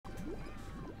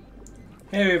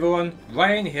Hey everyone,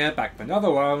 Ryan here, back for another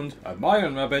round of my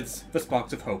own Rabbids, The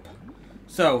Sparks of Hope.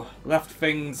 So, left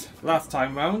things last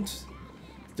time round,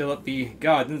 still at the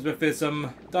gardens with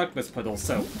some darkmess puddles,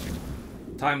 so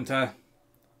time to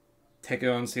take it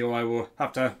on and see what I will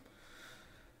have to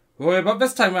worry about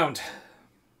this time round.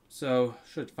 So,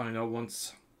 should find out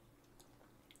once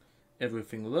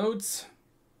everything loads,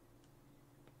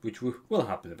 which will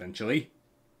happen eventually.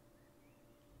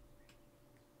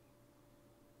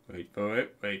 Wait for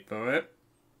it, wait for it.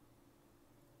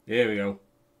 Here we go.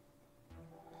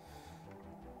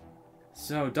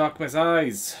 So, darkmess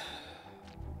eyes.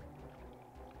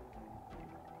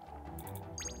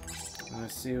 I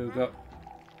see we've got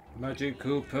magic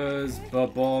coopers,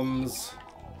 bombs.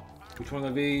 Which one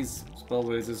of these? Spell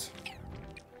razors.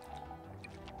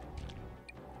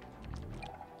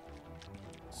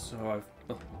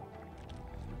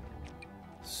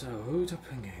 So who to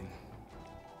bring in?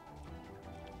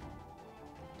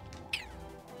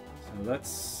 So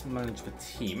let's manage the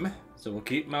team. So we'll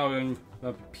keep Mario and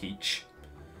Rabbid Peach.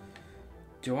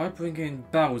 Do I bring in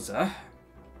Bowser?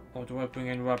 Or do I bring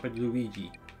in Rabbid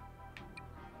Luigi?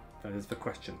 That is the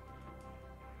question.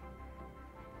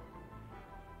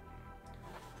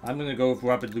 I'm gonna go with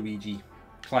Rabbid Luigi.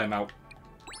 Try him out.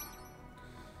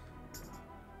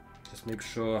 Just make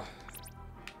sure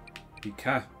he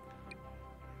can.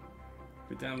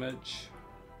 The damage.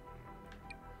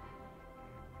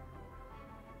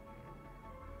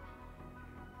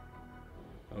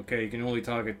 Okay, you can only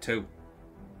target 2.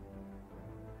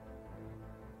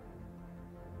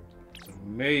 So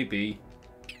maybe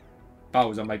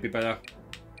Bowser might be better.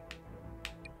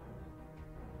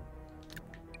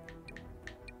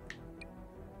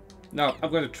 No,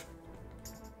 I'm gonna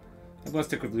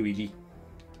stick with Luigi.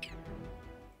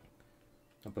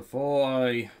 Now before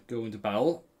I go into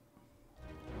battle,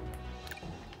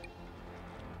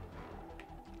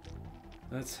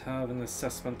 let's have an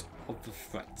assessment of the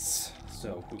threats.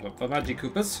 So we've got the magic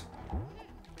coopers,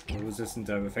 who are resistant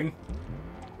to everything.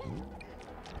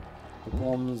 The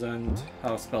bombs and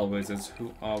our spell razors,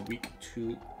 who are weak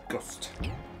to gust.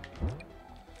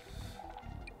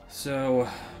 So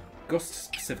gust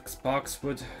specific sparks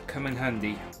would come in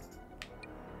handy.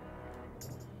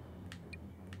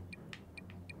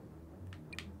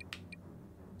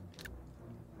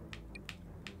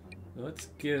 Let's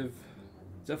give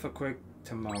Zephyr Quake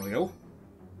to Mario.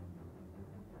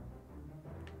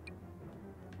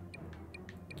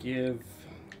 Give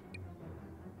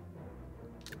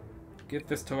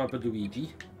this to Rabbid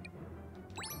Luigi.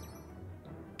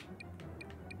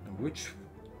 Which?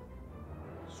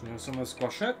 So you have someone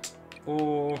squash it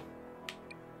or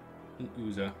an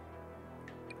Oozer?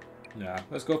 Nah,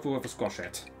 let's go for a squash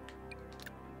it.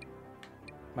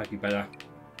 Might be better.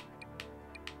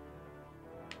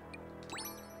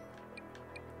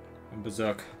 And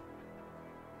Berserk.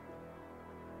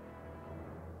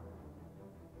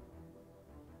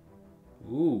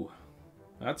 Ooh,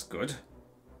 that's good.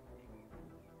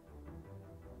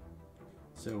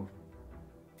 So,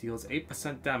 deals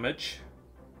 8% damage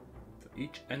for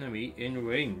each enemy in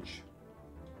range.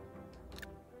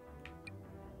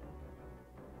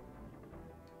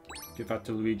 Give that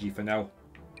to Luigi for now.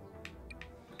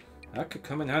 That could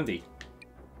come in handy.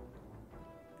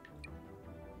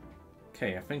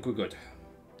 Okay, I think we're good.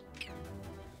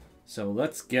 So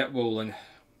let's get rolling.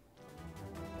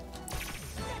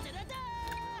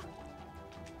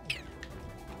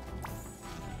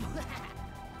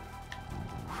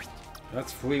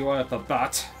 That's 3 right off the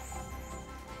bat.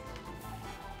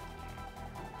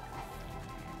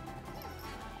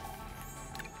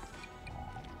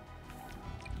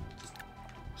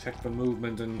 Check the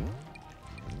movement and...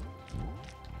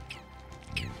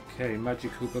 Okay,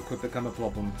 Magic Koopa could become a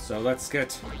problem. So let's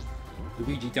get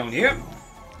Luigi down here.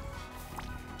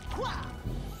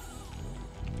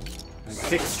 And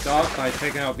kickstart by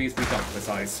taking out these 3 darkness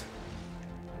eyes.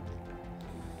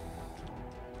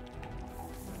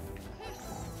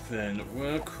 Then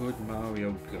where could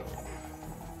Mario go?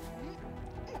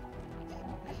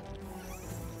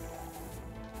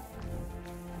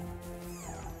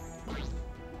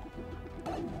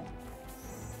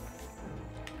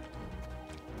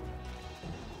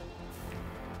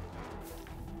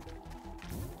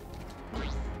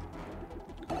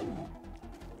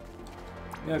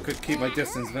 Yeah, I could keep my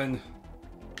distance then.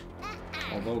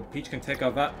 Although Peach can take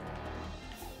out that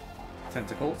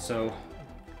tentacle, so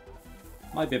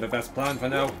might be the best plan for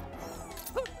now.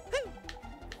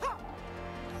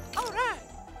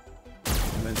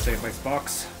 And then save my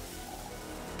sparks.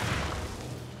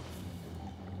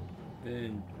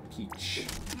 Then Peach.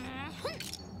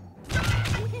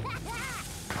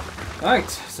 Right,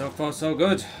 so far so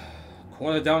good.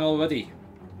 Quarter down already.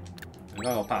 And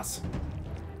that'll pass.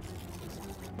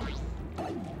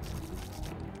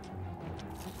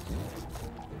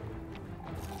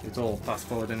 It's all fast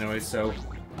forward anyway, so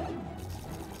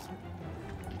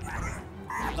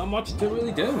not much to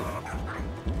really do.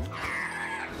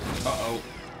 Uh-oh.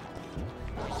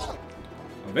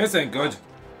 Well, this ain't good.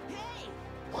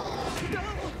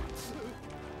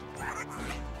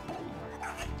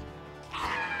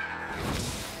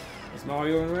 Is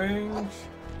Mario in range?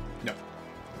 No.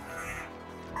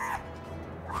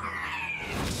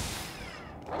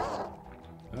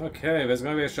 Okay, there's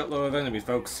gonna be a shitload of enemies,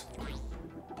 folks.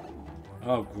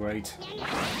 Oh, great. I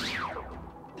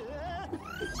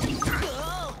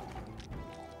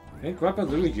think Rabbids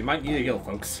Luigi might need a heal,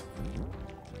 folks.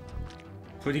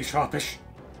 Pretty sharpish.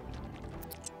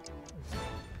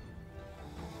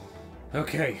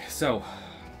 Okay, so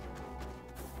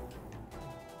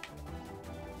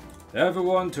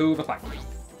everyone to the fight.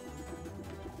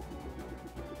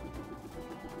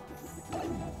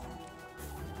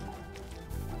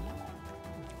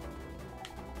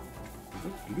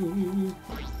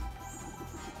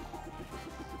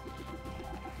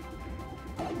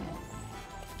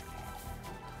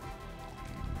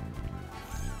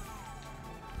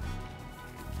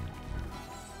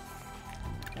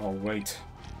 Oh, wait.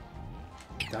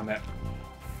 Damn it.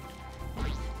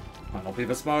 Might not be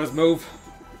the smartest move.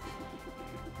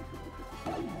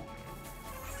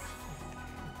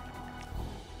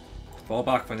 Fall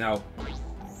back for now.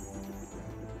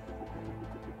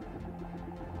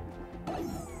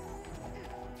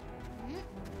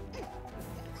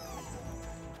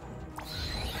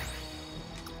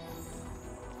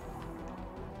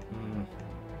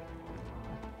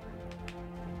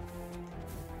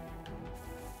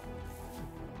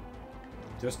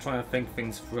 Just trying to think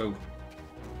things through.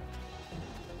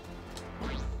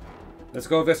 Let's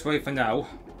go this way for now.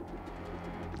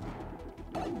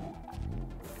 I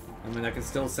mean, I can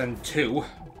still send two.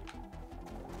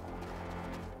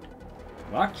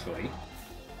 Well, actually...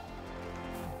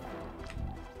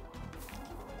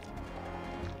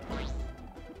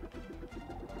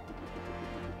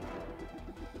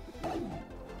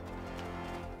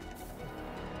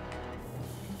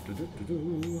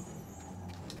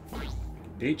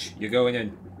 Peach, you're going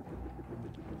in.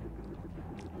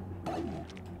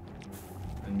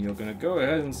 And you're gonna go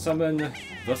ahead and summon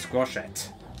the Squashette.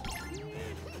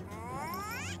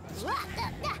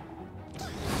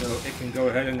 So it can go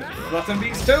ahead and flatten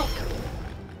these two.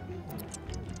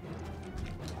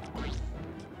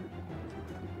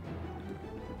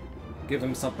 Give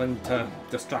him something to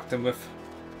distract him with.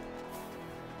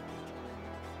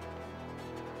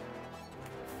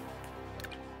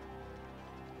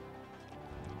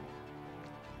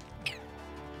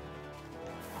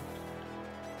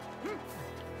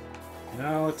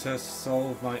 Now to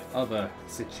solve my other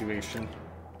situation.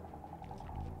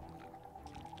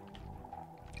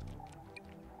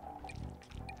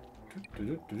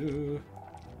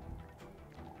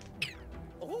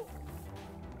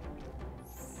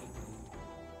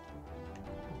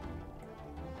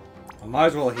 I might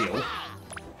as well heal.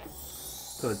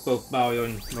 Because both Mario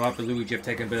and Rabbids Luigi have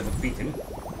taken a bit of a beating.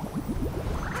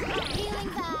 Healing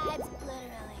vibes,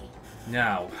 literally.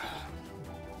 Now.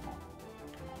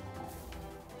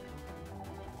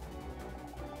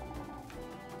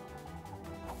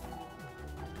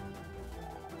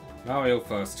 Mario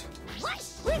first.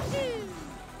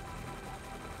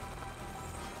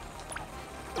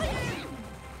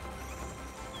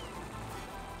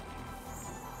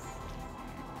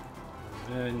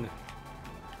 Then...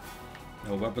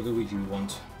 No, Rabbids Luigi we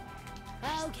want.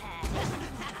 Okay.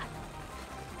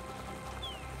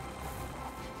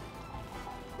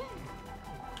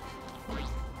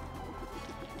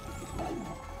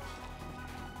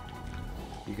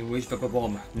 You can reach the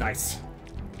bomb. Nice.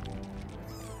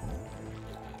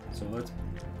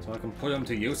 So I can put him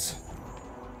to use.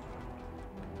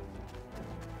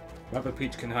 Rabbid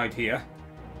Peach can hide here.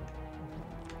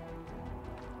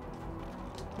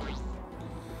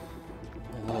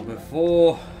 Although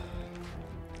before...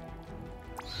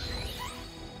 I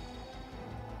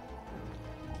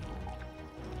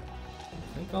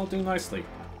think I'll do nicely.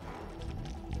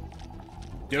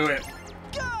 Do it!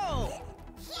 Go!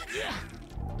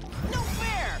 No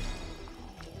fair!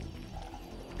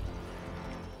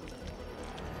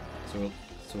 So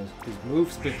his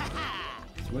moves his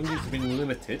range has been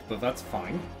limited, but that's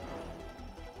fine.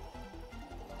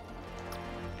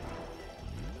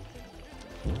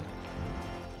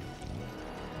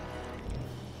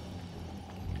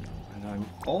 And I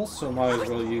also might as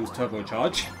well use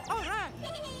Turbocharge.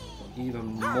 even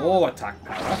more attack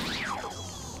power.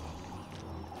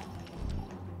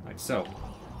 Right, so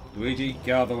Luigi,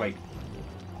 get out of the way.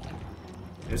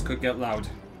 This could get loud.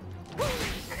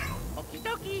 Okie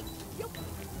dokie. Yup.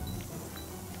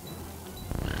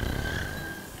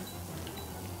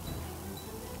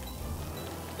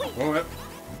 Alright.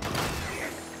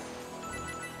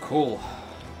 Cool.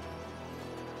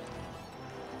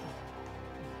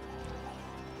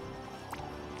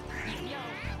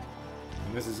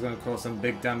 And this is going to cause some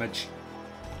big damage.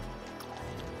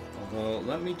 Although,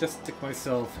 let me just stick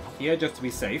myself here just to be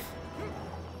safe.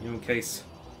 In case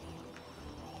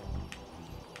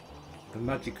the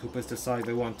Magic Koopas decide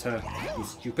they want to be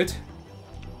stupid.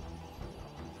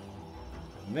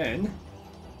 And then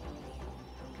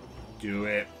do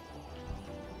it.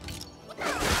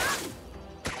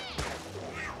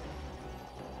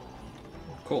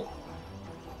 Cool.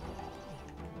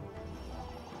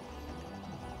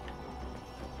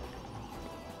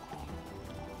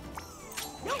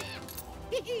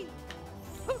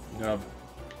 No.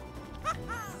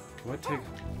 Do I take...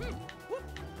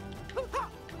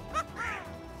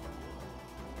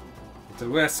 It's a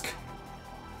risk.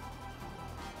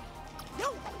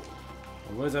 Well,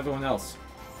 where's everyone else?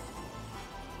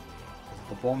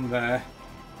 A bomb there.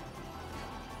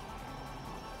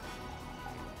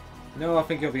 No, I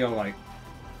think you'll be alright.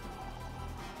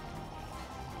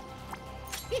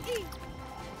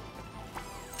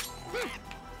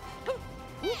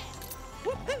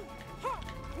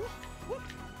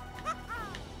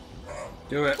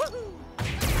 Do it.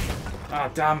 Ah,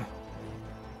 damn.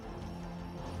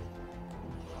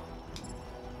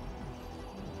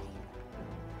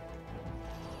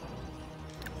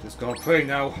 Just gotta pray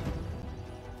now.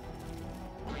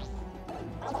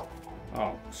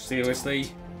 Oh,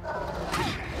 seriously?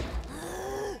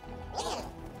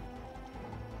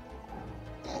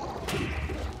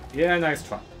 Yeah, nice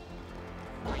try.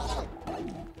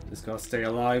 Just gotta stay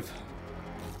alive.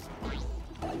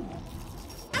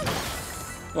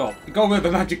 Well, you got rid of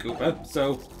the Magic Koopa,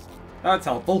 so that's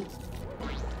helpful.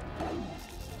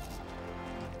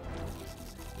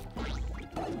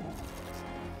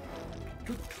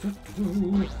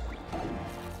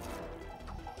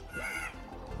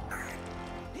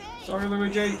 Sorry,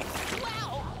 Luigi.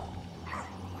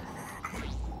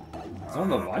 It's on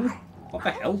the run? What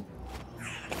the hell?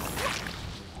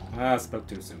 Ah, I spoke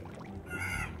too soon.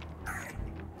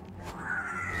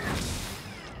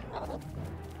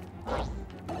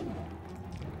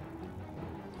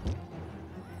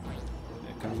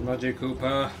 Here comes Magic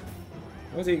Koopa.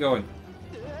 Where's he going?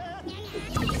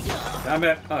 Damn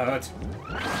it, that hurt.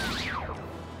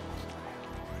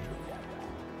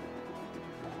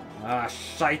 Ah,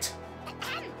 shite.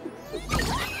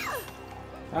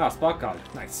 Ah, spark guard.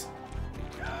 Nice.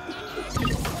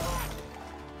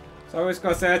 So it's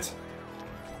got set.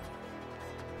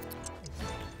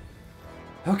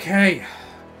 Okay.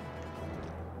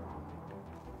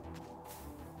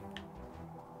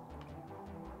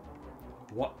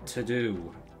 What to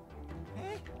do?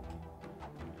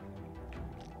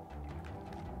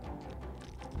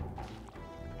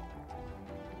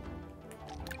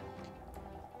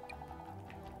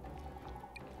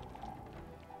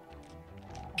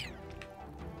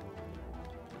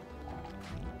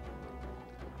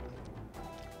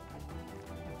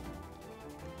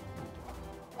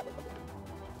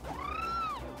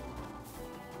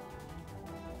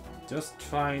 Just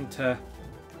trying to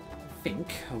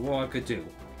think of what I could do.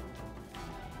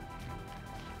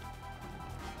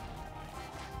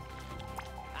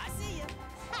 I see you.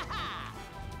 Ha ha.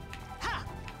 Ha.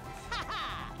 Ha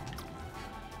ha.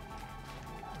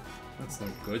 That's no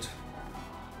good.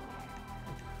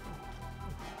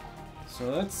 So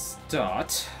let's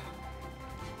start.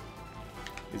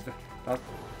 Is that?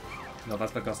 No,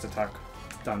 that's the gust attack.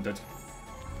 Standard.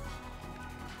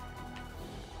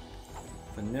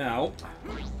 For now,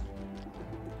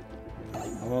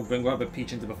 I want to bring Rabbid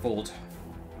Peach into the fold,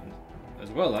 as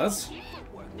well as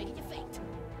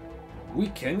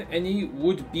weaken any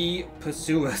would-be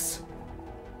pursuers.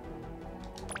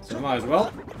 So might as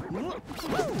well.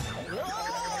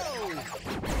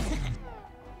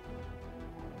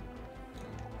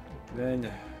 Then.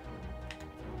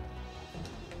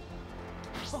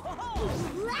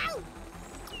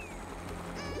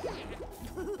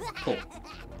 Cool.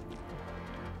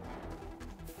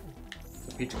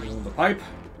 So Peach can go in the pipe.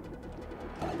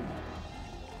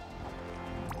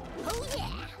 Oh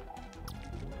yeah.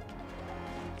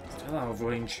 Still out of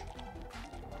range.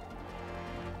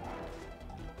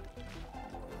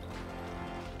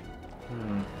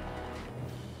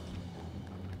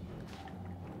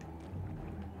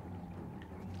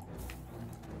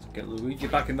 Let's get Luigi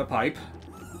back in the pipe.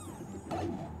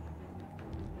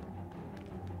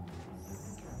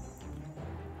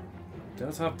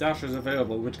 Does have dashers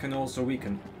available, which can also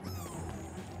weaken.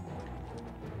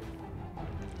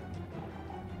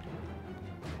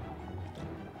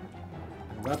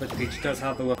 Rabbid Peach does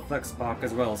have the reflex spark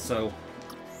as well, so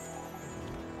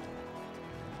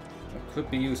that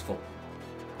could be useful.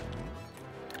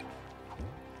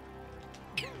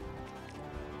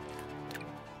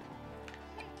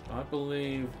 I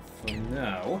believe for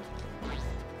now.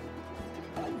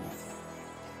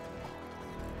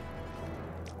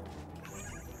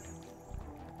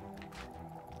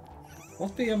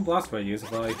 What's the blast ray use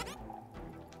if I...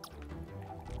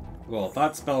 Well,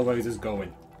 that spell raise is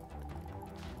going.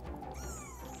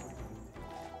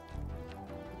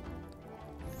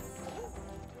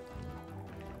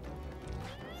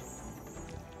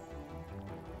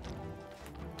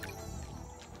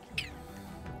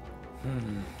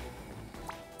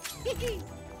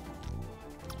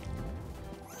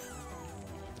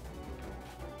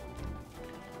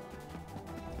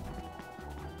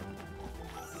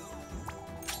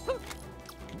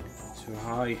 Too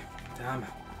high. Damn.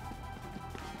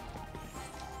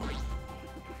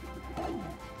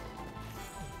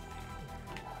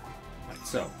 Right,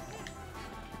 so.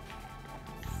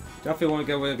 Definitely want to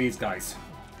get rid of these guys.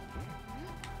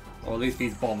 Or at least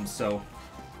these bombs, so.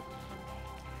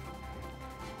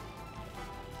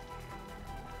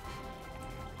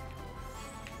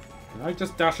 Can I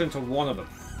just dash into one of them?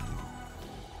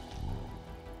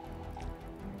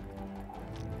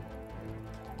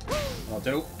 I'll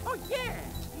do. Oh yeah.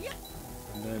 Yep.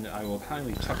 And then I will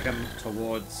kindly chuck him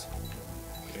towards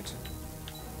it.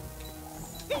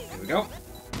 Here we go.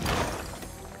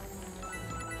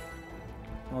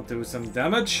 I'll do some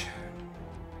damage.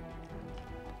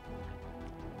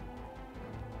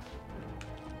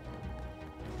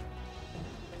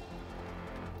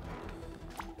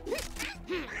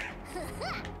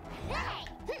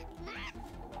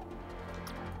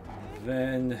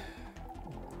 Then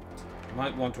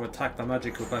might want to attack the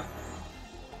Magic Koopa.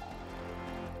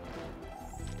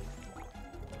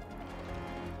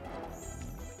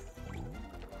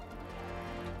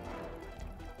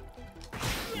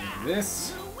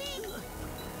 This.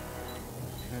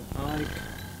 Can I?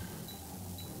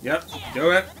 Yep,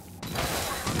 do it.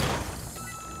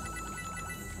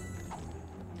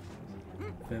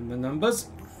 Then the numbers.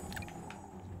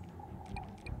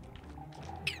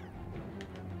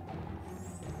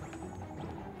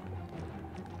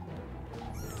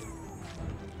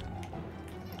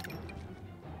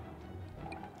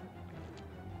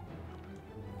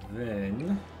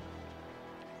 Then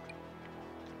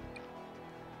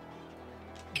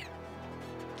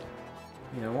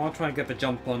yeah, I want to try and get the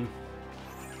jump on.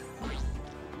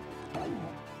 Oh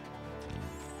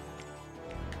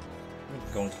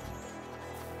god.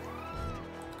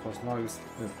 Of course now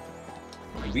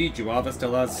Luigi rather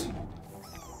still has.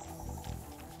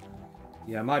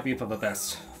 Yeah, it might be for the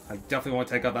best. I definitely want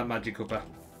to take out that Magic Koopa.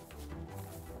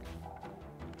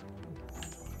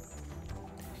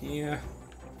 Here.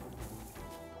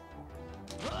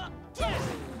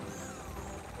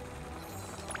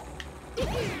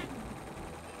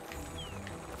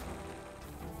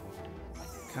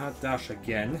 Can't dash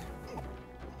again.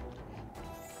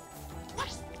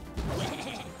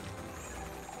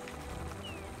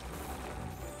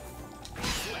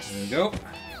 There we go.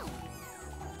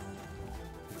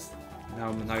 Now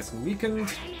I'm nice and weakened.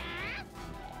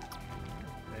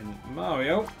 Then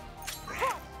Mario.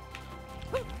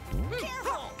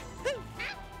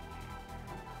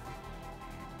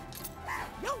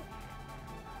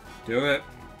 Do it.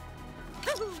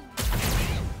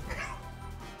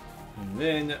 And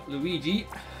then Luigi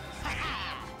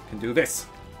can do this.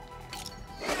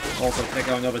 Also take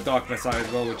out another darkness eye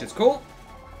as well, which is cool.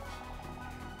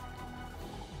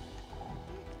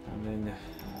 And then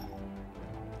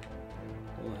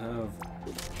we'll have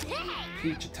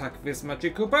Peach attack this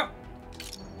Magic Koopa.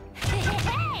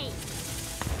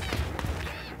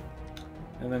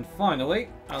 And then finally,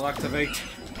 I'll activate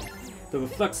the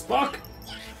Reflex Spark.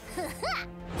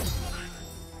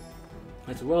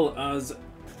 As well as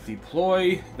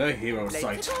deploy the hero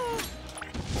sight.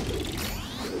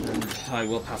 And I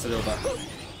will pass it over.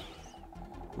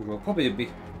 It will probably be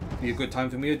a good time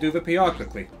for me to do the PR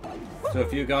quickly. So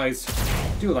if you guys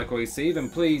do like what you see, then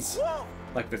please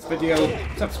like this video,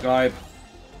 subscribe,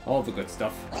 all the good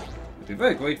stuff. I'd be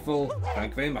very grateful.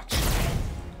 Thank you very much.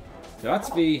 So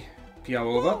that's the PR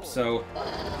over, so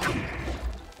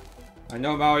I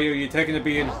know Mario, you're taking a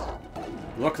beating.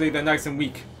 Luckily they're nice and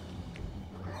weak.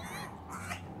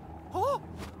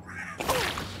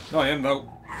 Not him though.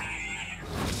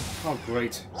 Oh,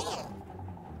 great.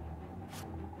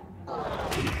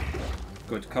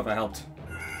 Good, cover helped.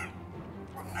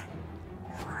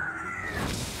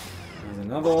 There's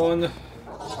another one.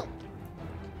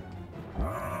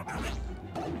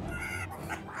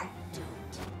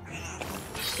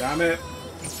 Damn it.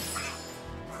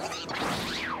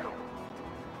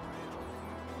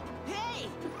 Hey!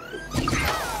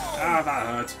 Ah, that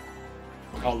hurt.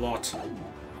 A lot.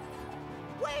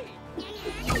 Wait!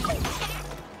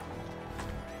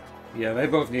 Yeah, they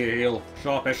both need a heal.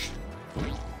 Sharpish.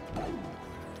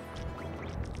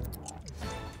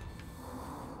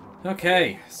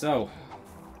 Okay, so.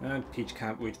 And Peach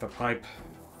can't reach the pipe.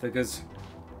 Figures.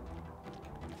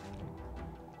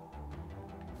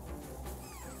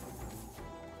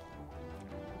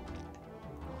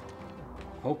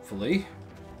 Hopefully.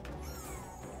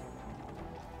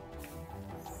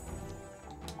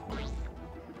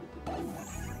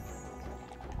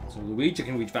 So Luigi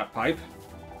can reach that pipe.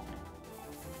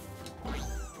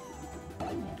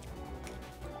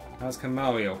 As can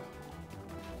Mario.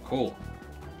 Cool.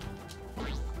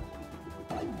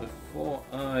 Before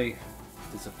I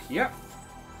disappear,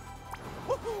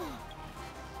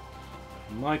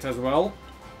 might as well.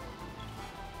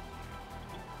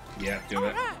 Yeah, do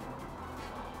it. Alright.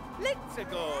 Let's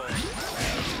go!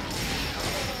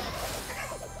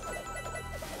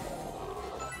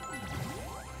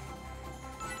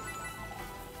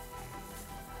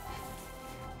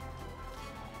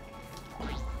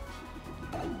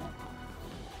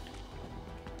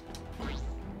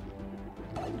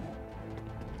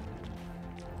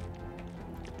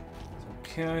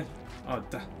 Okay. Oh,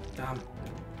 damn.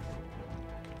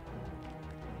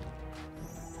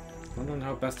 Wondering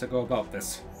how best to go about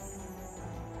this.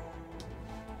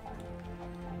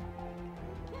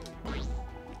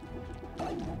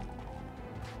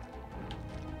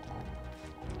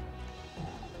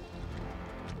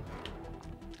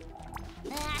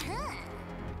 Uh-huh.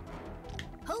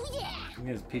 Oh yeah.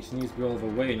 Yes, Peach needs to be all the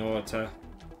way in order to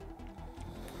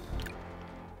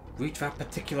reach that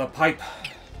particular pipe.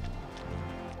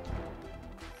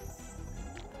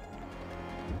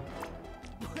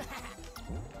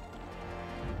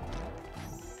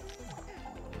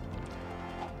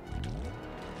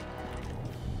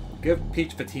 Give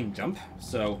Peach the team jump,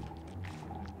 so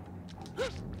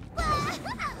at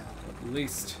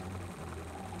least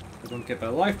they don't get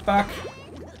their life back.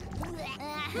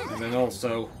 And then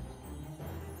also,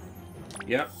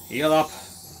 yep, heal up.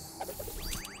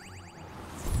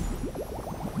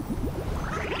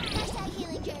 Hashtag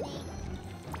healing journey.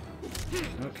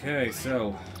 Okay,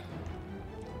 so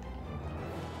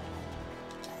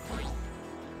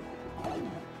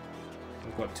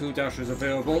we've got 2 dashes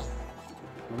available.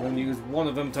 I'm going to use one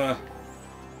of them to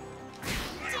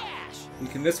Dash!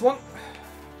 weaken this one.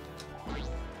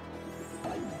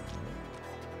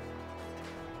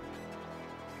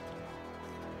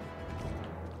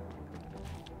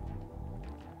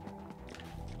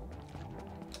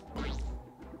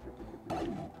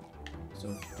 So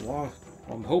what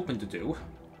I'm hoping to do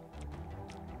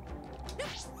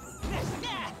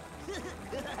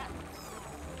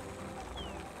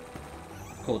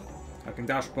cool. I can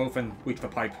dash both and reach the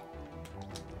pipe.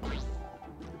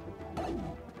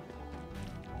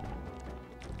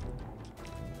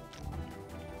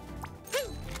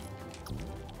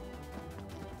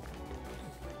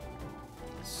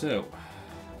 So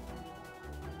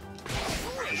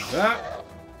that.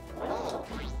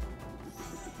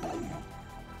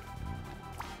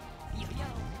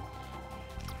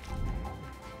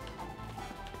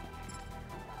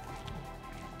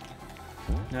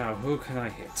 Now, who can I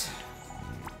hit?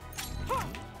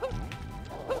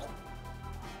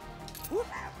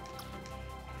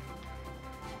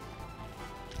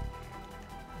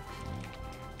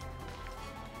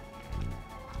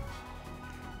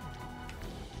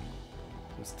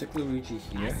 So stick Luigi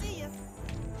I here. see ya.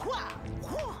 Wah,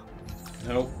 wah,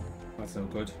 Nope, that's no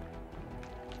good.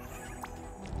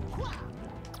 wah.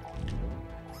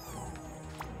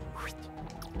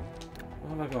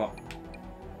 What have I got?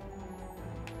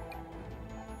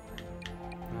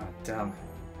 Ah, damn.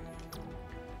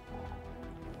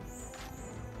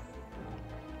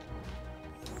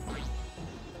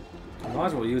 Might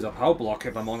as well use a power block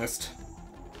if I'm honest.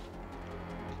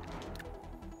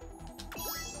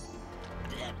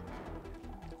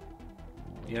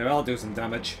 Yeah, I'll do some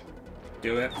damage.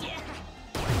 Do it.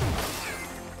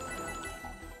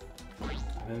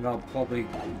 And I'll probably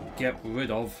get rid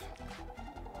of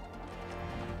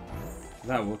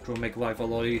that, which will make life a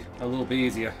little bit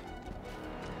easier.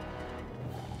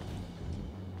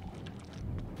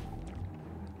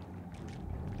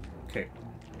 Okay,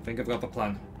 I think I've got the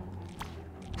plan.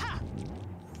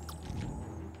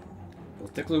 We'll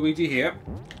stick Luigi here.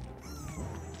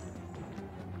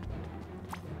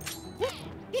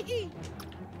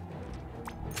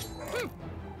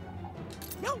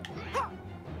 No. Ha.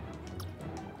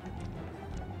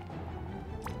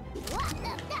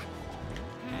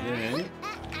 Then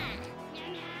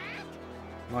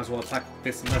might as well attack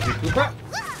this magic Koopa.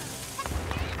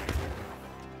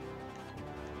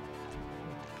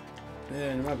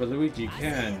 Then Rabbid Luigi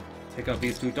can take out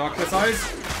these two darkness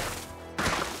eyes.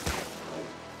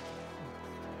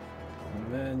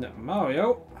 And then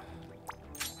Mario.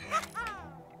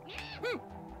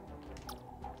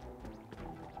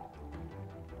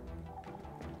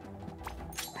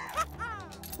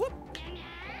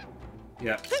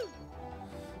 Yeah.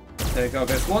 Take out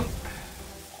this one.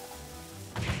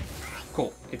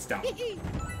 Cool, it's down.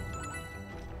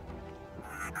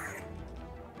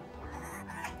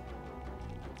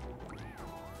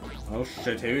 Oh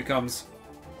shit, here he comes.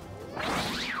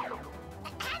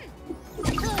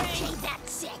 Hooray,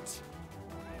 that's it.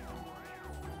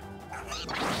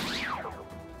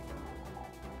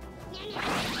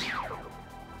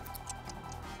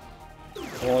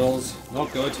 Portals,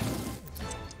 not good.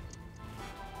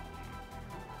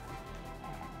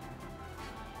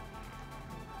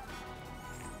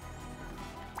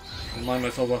 Remind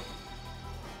myself of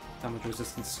damage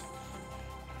resistance.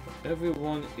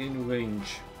 Everyone in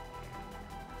range.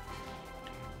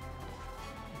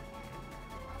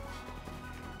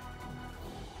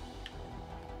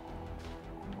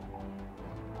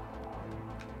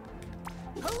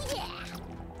 Oh yeah.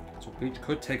 So Peach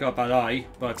could take out that eye,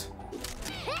 but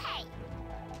Hey.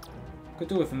 could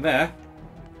do it from there.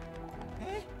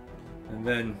 And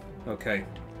then, okay.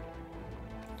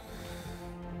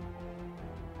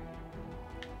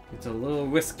 It's a little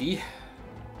risky,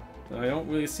 but I don't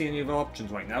really see any other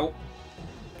options right now.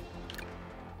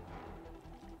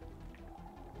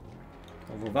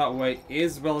 Although that way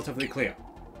is relatively clear.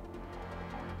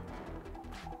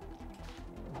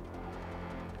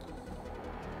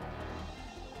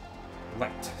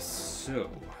 Right, so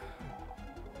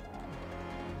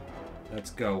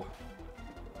let's go.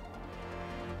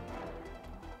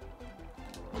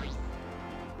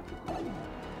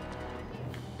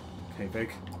 Okay,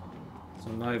 big. So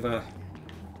neither.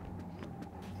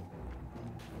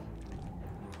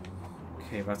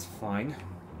 Okay, that's fine.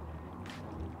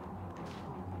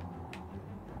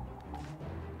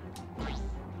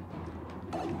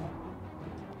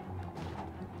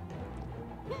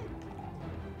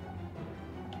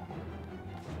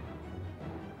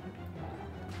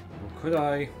 Or could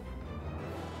I?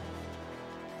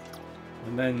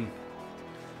 And then,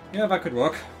 yeah, that could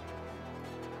work.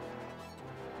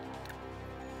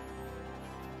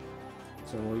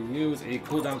 So we'll use a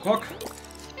cooldown clock.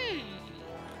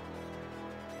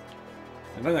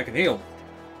 And then I can heal.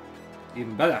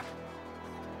 Even better.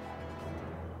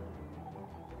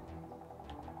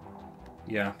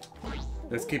 Yeah.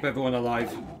 Let's keep everyone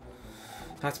alive.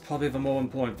 That's probably the more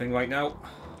important thing right now.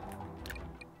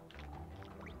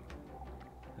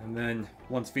 And then,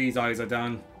 once these eyes are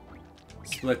down,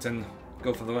 split and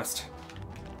go for the rest.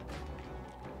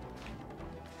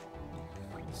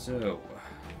 So,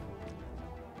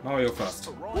 Mario first.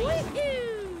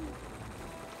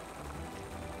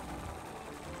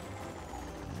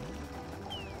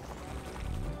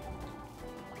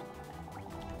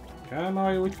 Can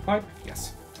Mario reach the pipe?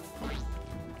 Yes.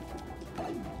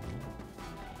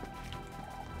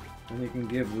 Then you can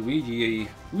give Luigi a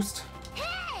boost.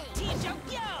 Hey. T-Jump,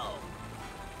 yo.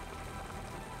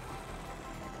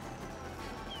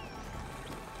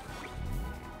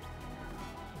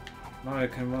 Mario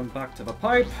can run back to the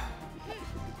pipe.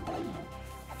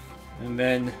 And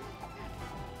then...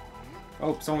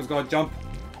 oh, someone's got to jump.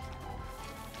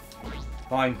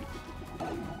 Fine.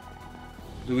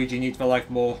 Luigi needs the life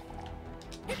more.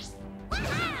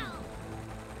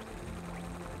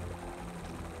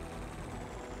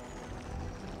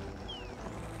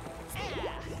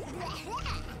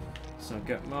 So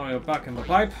get Mario back in the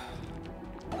pipe.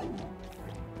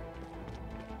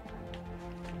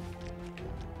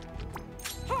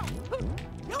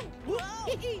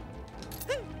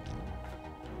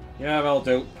 Yeah, that'll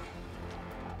do.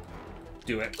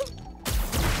 Do it.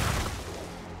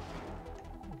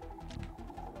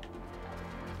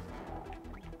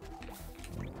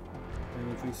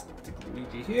 And if we stick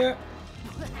Luigi here,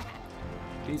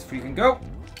 these three can go.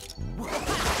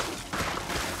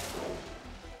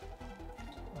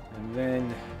 And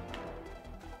then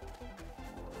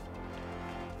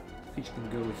Peach can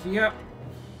go here.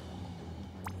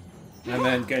 And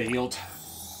then get healed.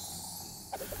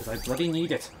 Because I bloody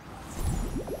need it.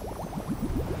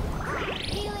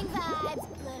 Healing vibes.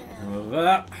 With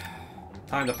that,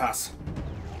 time to pass.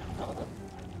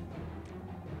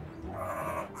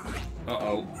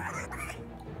 Uh-oh.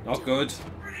 Not good.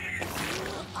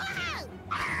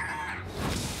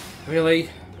 Really?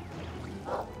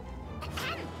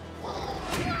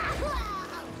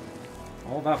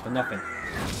 All that for nothing.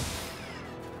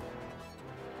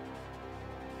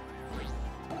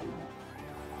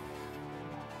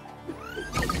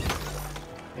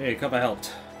 Hey, cover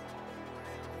helped.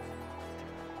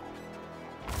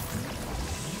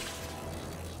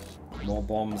 More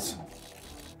bombs.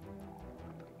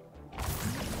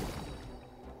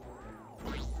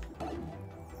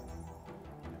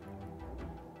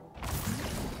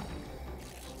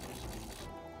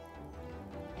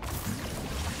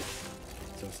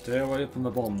 So stay away from the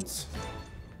bombs.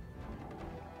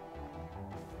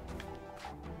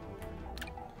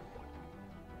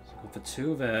 So go for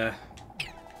 2 there.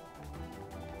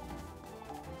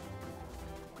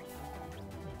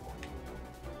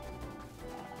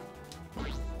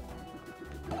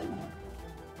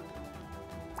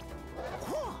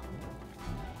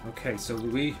 Okay, so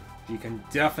you can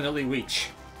definitely reach.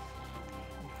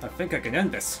 I think I can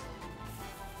end this.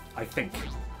 I think.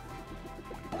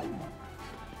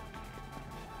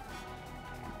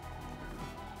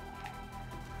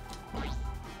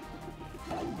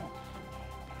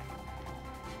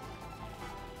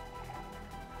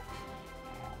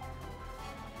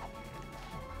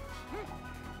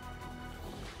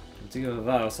 It's either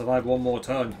that or survive one more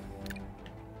turn.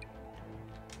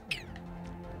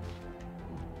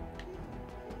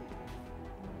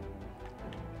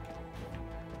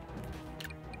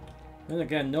 Then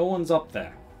again, no one's up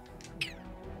there. I'm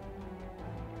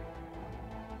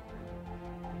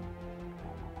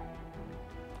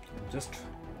just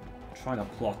trying to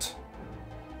plot.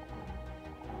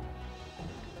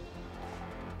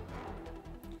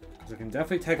 Because I can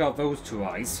definitely take out those 2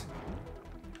 eyes.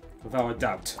 Without a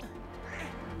doubt.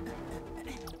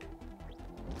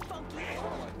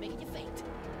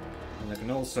 And I can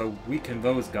also weaken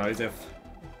those guys if...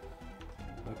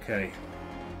 Okay.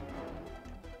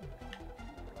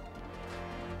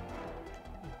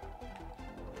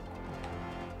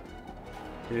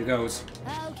 Here goes.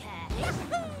 Okay.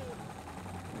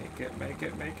 Make it, make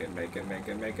it, make it, make it, make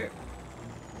it, make it.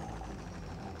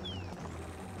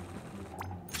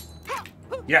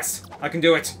 Yes, I can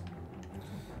do it.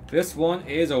 This one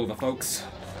is over, folks.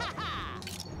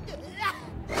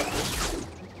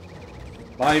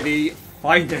 By the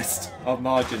finest of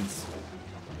margins.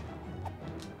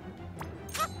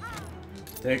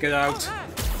 Take it out.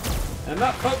 And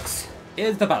that, folks,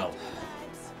 is the battle.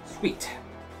 Sweet.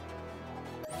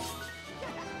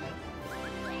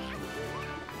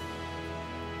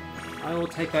 I will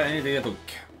take that any day of the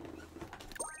week.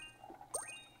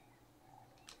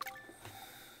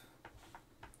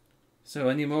 So,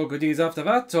 any more goodies after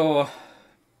that, or...?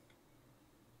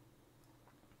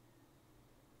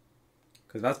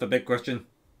 Because that's the big question.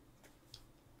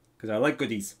 Because I like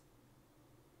goodies.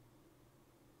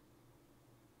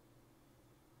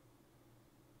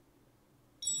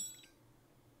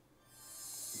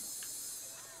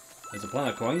 There's a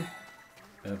planet coin.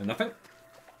 Better than nothing.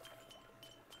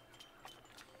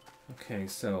 Okay,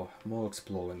 so, more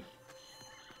exploring.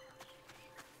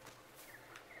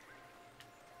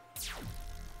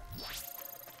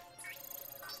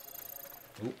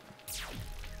 Oh,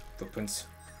 footprints.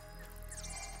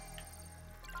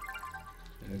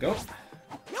 There we go.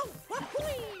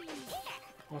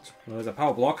 What? Well, there's a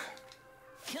power block.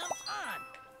 Come on.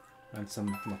 And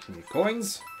some much needed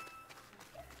coins.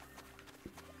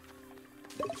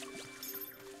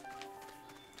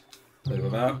 Play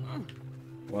with that.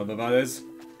 Whatever that is.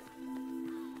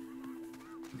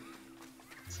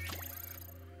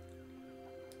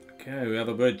 Okay, we have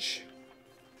a bridge.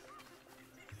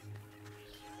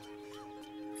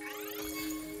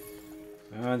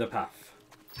 And a path.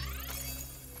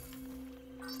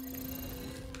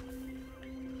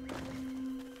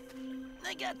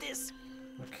 I got this.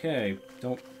 Okay,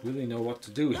 don't really know what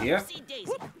to do here. Oopsie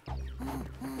daisy.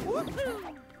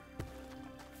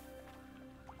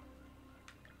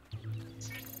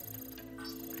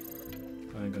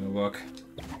 Ain't gonna work.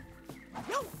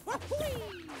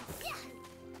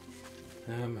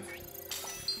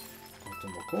 Got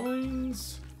some more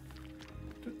coins.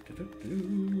 Okay,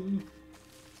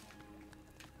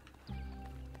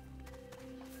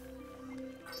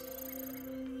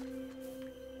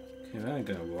 that ain't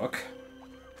gonna work.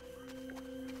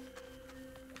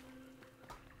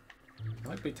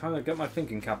 Might be time to get my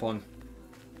thinking cap on.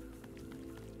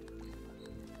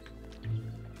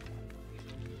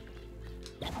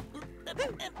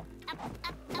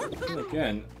 And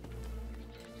again,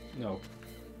 No.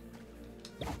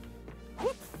 I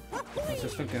was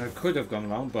just thinking I could have gone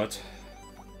around, but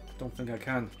don't think I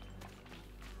can.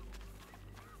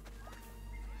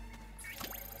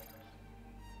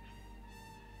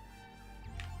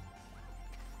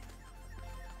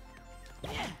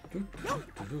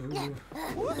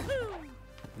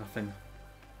 Nothing.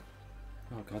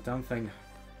 Oh, goddamn thing.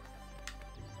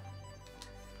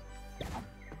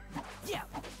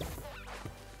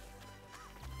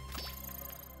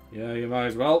 Yeah, you might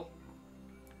as well.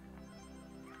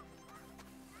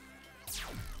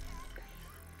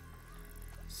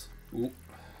 Ooh,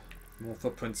 more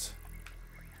footprints.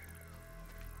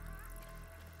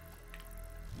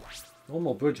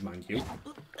 Normal bridge, mind you.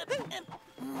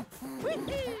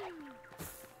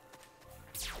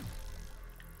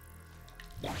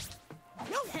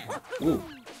 Ooh,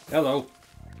 hello.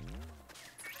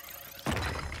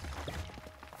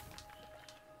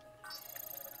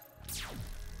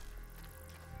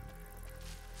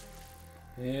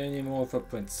 Any more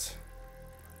footprints?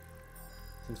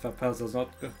 Since that puzzle's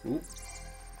not good. Ooh.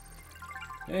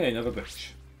 Hey, another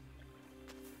bridge.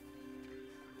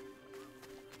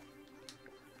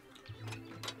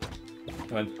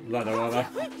 And ladder over.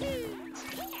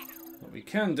 What we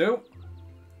can do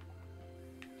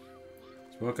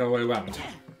is work our way around.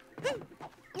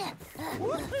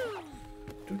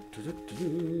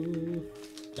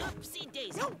 Oopsie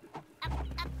daisy.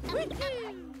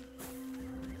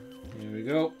 Here we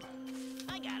go.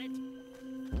 I got it.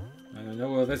 I don't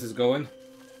know where this is going.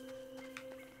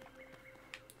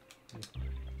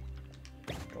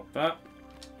 Drop that.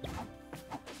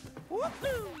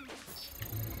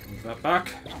 Move that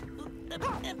back.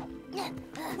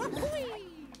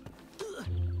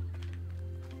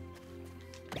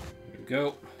 Here we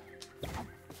go.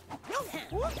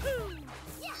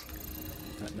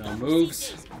 That now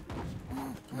moves.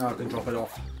 Now I can drop it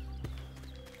off.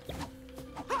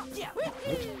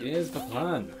 What is the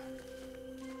plan?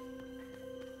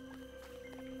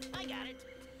 I got it.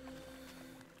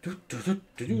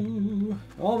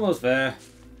 Almost there.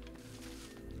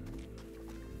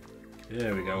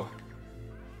 There we go.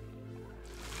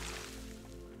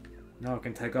 Now I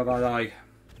can take out that eye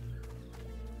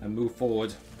and move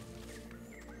forward.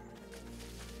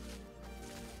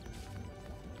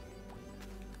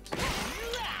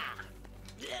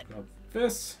 Grab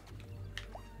this.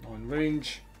 On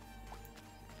range.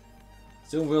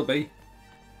 Soon will be.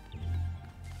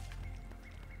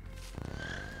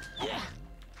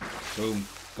 Boom.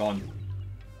 Gone.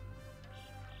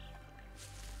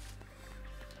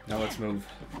 Now let's move.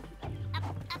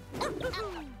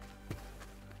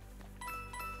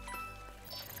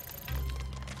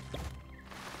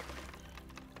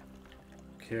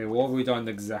 Okay, what have we done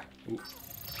exactly?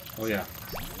 Oh yeah.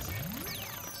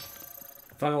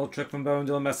 Final trick from Baron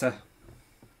de la Mesa.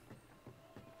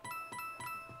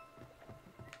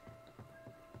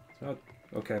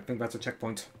 Okay, I think that's a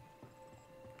checkpoint.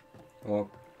 Or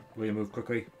will you move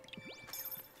quickly?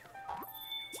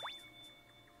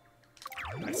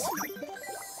 Nice.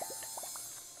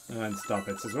 And stop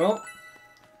it as well.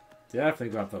 Definitely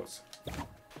grab those.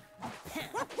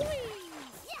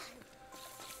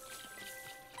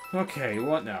 Okay,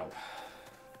 what now?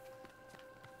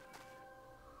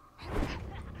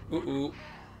 Ooh.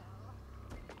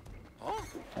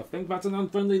 I think that's an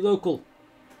unfriendly local.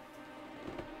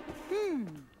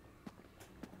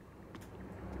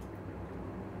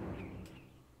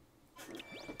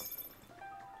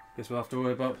 Guess we'll have to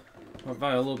worry about that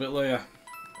a little bit later.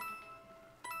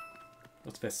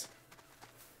 What's this?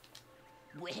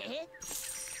 What?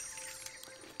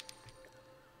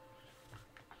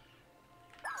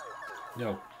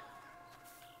 No. I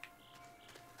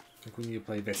think we need to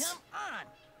play this. Come on.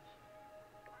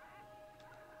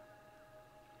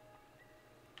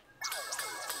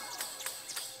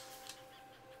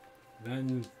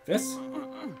 Then this.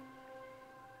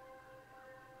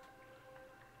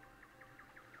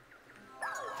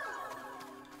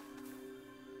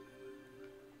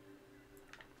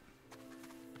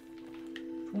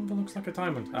 One that looks like a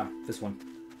diamond. Ah, this one.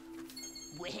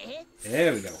 What?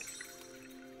 There we go.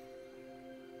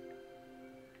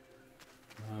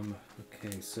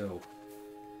 Okay, so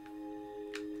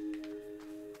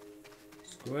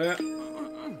square,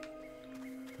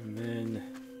 and then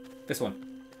this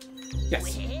one. Yes.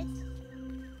 What?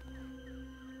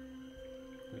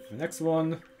 Wait for the next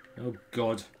one. Oh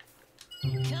God.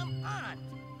 Come on.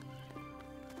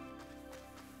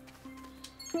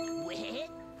 What?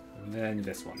 And then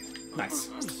this one. Nice.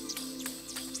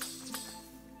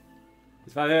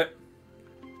 Is that it?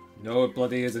 No, it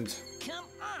bloody isn't. Come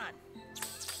on.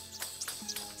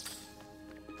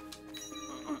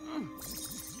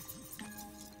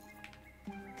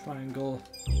 triangle,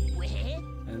 Where?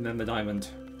 and then the diamond.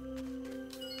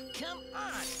 Come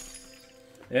on.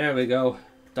 There we go.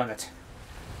 Done it.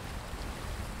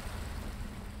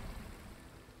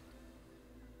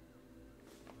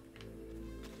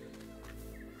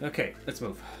 Okay, let's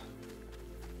move.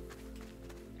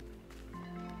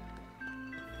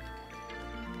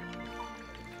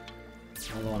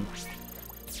 Hold on.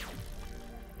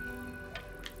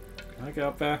 Can I get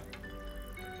up there?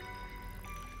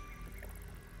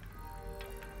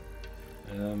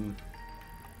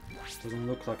 Doesn't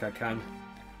look like I can.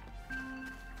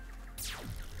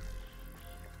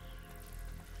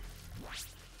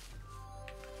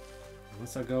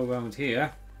 Unless I go around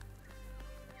here.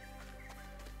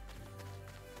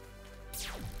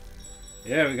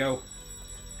 There we go.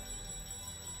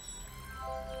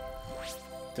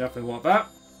 Definitely want that.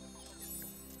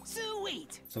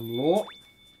 Sweet. Some lore.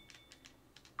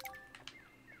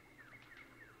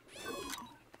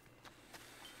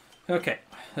 Okay,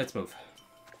 let's move.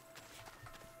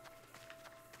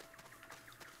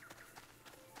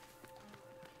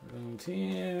 Around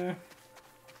here.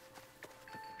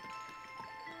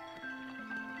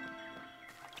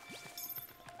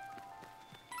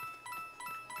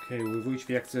 Okay, we've reached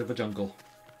the exit of the jungle.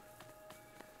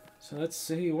 So let's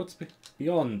see what's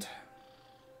beyond.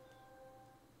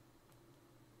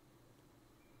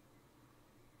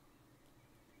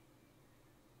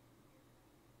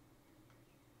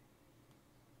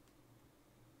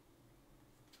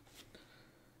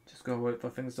 Just go wait for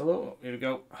things to load. Here we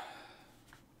go.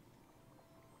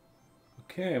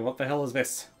 Okay, what the hell is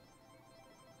this?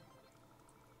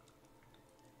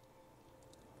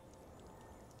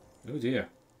 Oh dear.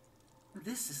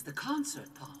 This is the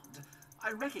concert pond.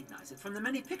 I recognize it from the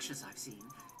many pictures I've seen.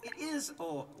 It is,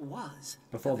 or was,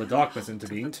 Before the darkness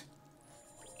intervened.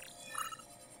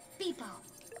 Beepo,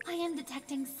 I am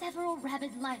detecting several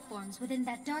rabid life forms within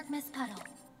that darkmess puddle.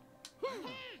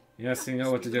 Yes, you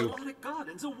know what to do. Melodic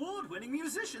Garden's award-winning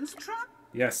musicians trap.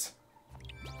 Yes.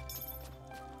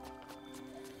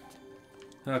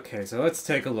 Okay, so let's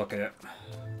take a look at it.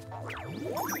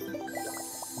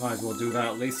 Might as well do that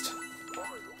at least.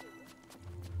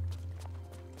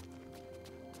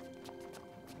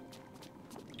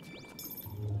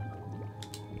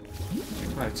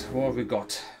 Right, what have we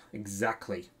got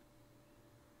exactly?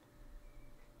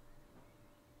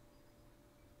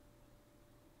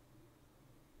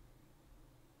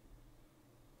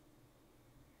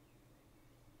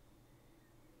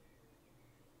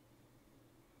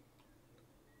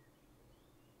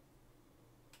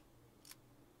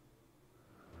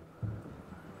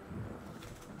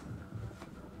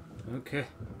 Okay,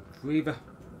 free the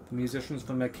musicians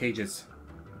from their cages.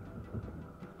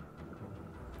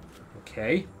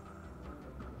 Okay.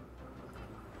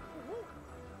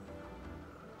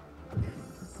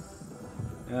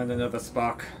 And another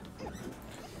spark.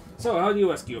 So, how do you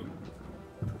rescue him?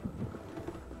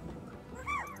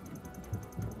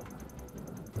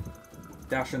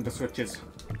 Dash into switches.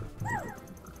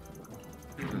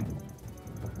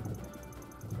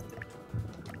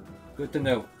 Good to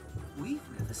know. We've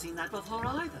never seen that before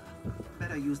either.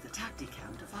 Better use the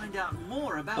Tacticam to find out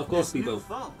more about Of course this we new will.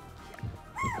 foe.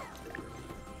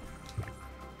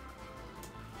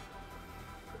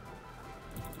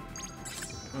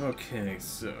 Okay,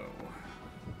 so...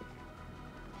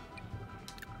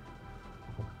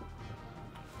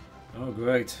 Oh,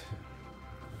 great.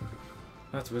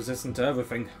 That's resistant to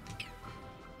everything.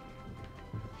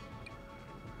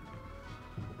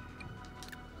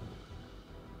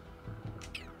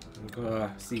 We've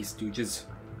got sea stooges.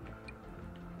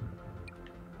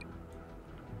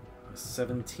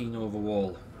 17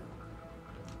 overall.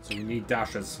 So we need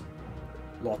dashes.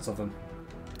 Lots of them.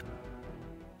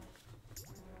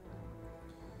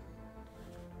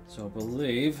 So I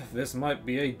believe this might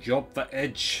be a job for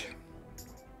Edge.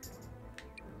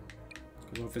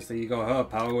 Because obviously you got her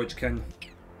power, which can...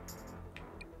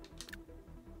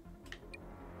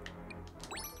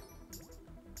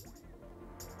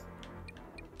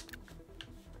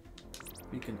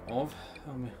 Speaking of...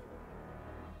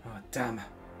 Oh, damn.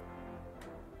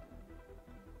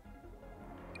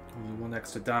 Only one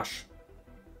extra dash.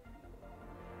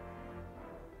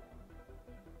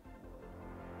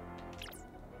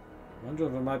 I wonder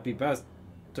if it might be best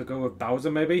to go with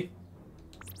Bowser, maybe?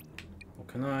 Or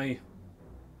can I...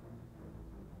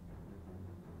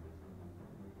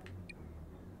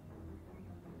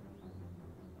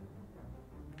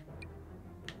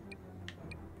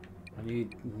 I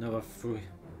need another 3.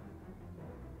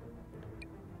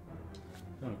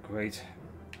 Oh, great.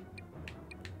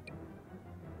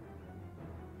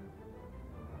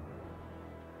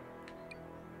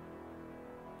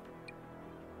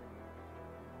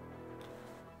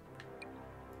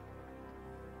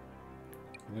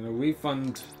 I'm gonna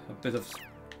refund a bit of...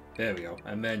 There we go.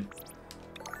 And then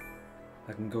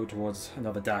I can go towards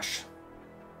another dash.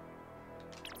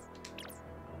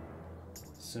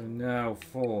 So now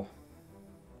for...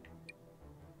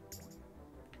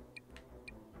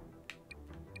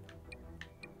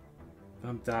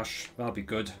 Vamp dash, that'll be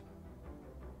good.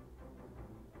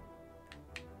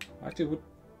 Actually, would...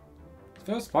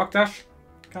 First spark dash?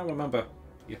 Can't remember.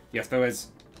 Yeah, yes, there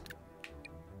is.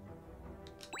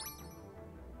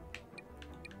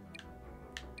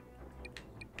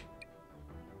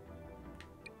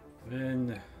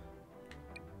 Then...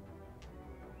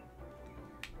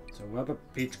 So Rabbid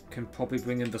Peach can probably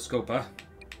bring in the Scoper.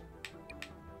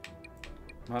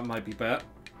 That might be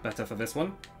better for this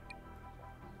one.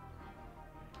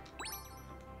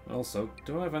 Also,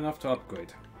 do I have enough to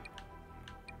upgrade?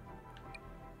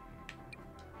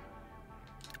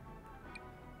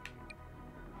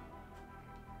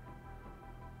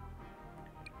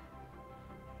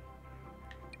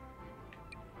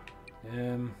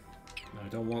 I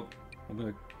don't want... I'm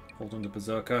gonna hold on to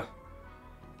Berserker.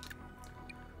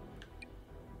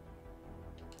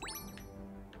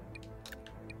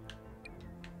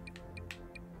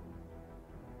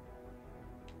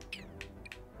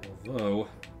 Although,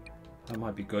 that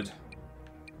might be good.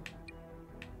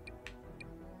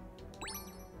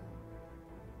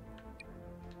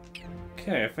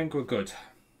 Okay, I think we're good.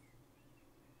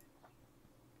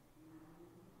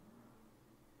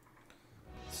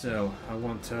 So, I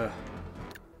want to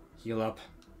heal up.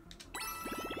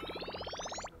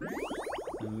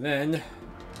 And then,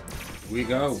 we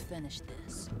go. Let's finish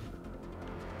this.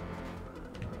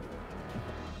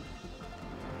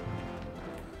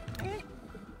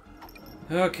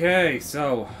 Okay,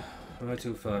 so, where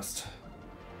to first?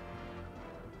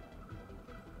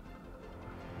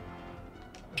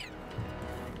 I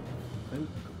think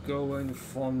going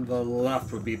from the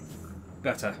left would be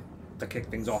better to kick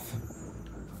things off.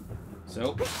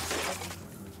 So,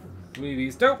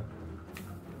 3Vs go.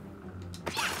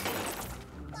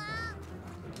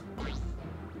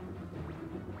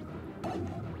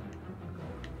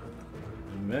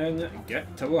 And then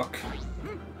get to work.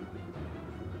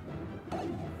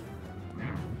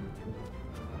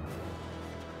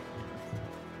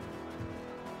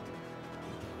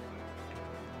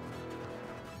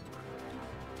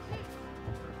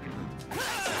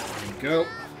 Go.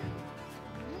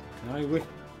 I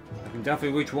can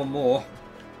definitely reach one more.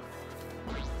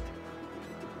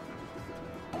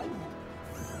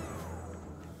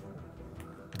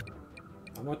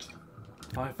 How much?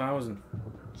 5,000.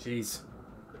 Jeez.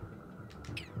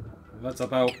 That's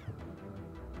about...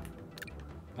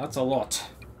 That's a lot.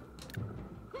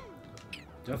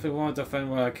 Definitely want to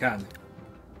defend where I can.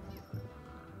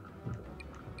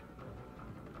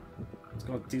 It's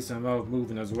got a decent amount of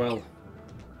movement as well.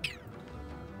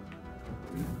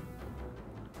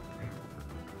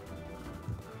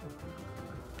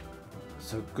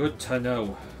 So good to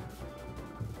know.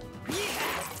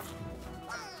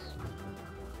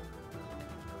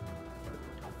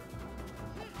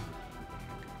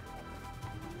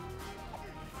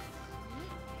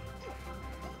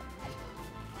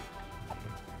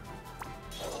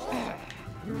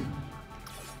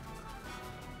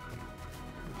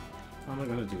 How am I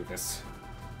going to do this?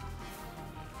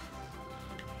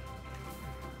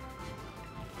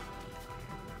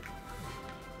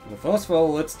 Well, first of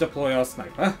all, let's deploy our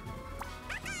sniper.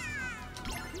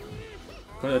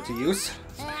 Put it to use.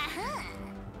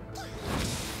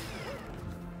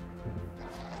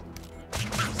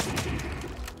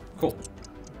 Cool.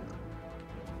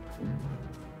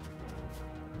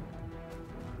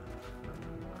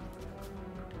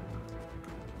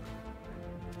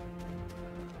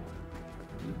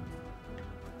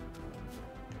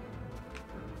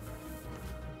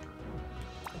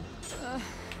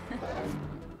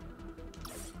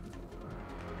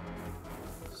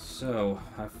 So,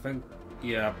 I think,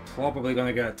 yeah, probably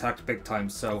gonna get attacked big time,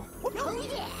 so... Oh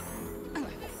yeah!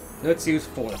 Let's use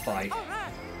Fortify.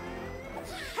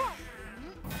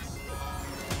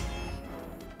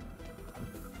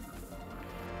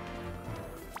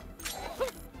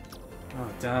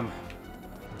 Oh, damn.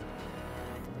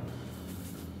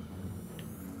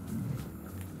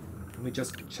 Let me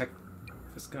just check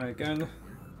this guy again.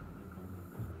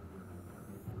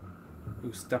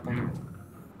 Ooh, step on him.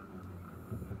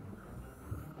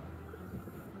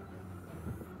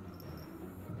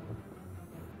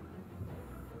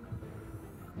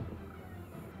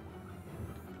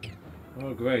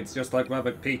 Oh great, it's just like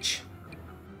Rabbid Peach.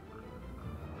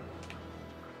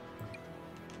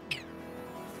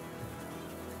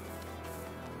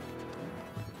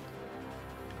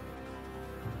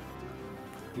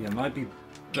 Yeah, might be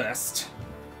best.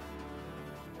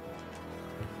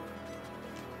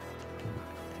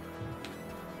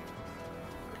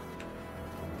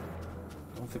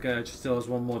 Don't forget it still has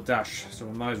one more dash, so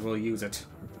we might as well use it.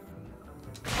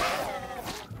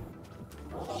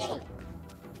 So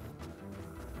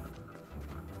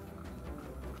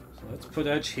let's put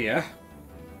Edge here.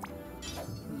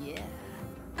 Yeah.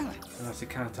 Unless he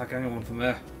can't attack anyone from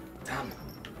there. Damn.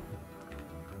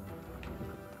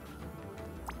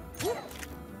 So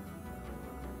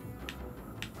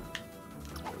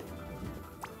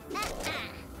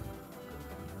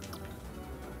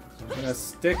I'm gonna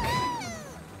stick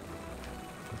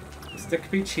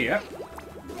Peach here.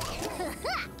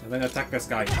 And then attack this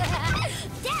guy.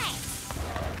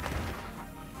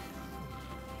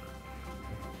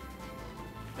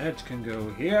 Edge can go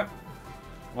here.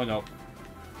 Oh no.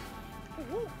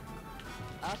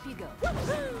 Up you go.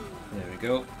 There we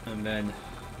go. And then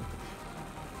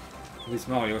at least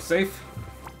Mario's safe.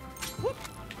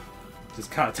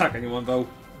 Just can't attack anyone though.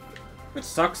 Which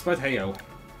sucks, but hey-o.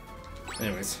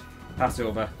 Anyways, pass it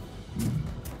over.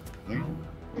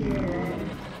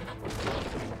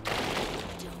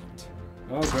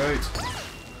 Oh great.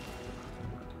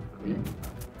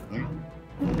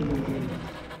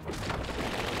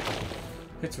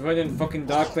 It's running fucking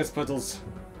darkness puddles.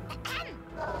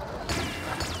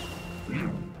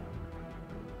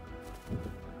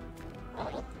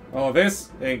 Oh,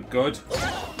 this ain't good.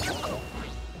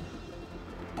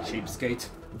 Cheapskate.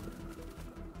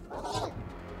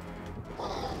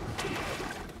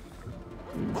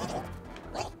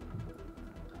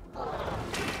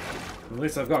 At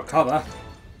least I've got cover.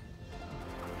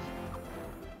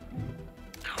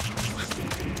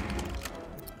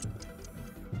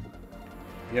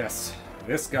 Yes,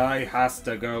 this guy has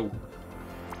to go.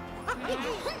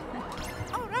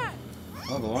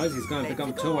 Otherwise, he's going to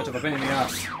become too much of a pain in the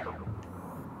ass.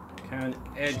 Can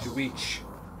Edge reach?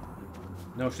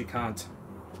 No, she can't.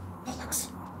 Bollocks.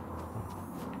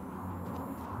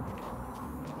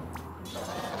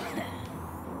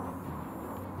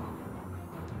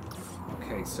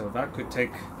 Okay, so that could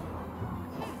take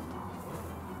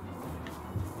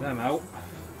them out.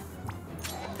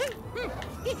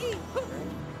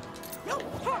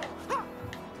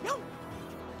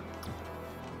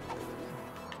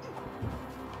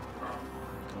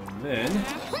 And then...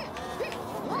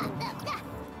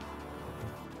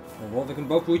 well, they can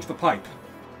both reach the pipe.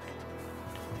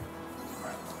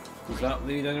 Does that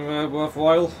lead anywhere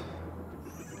worthwhile?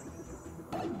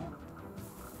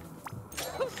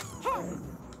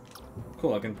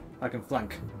 Cool, I can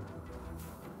flank.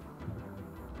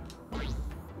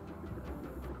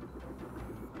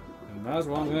 And that's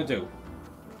what I'm gonna do.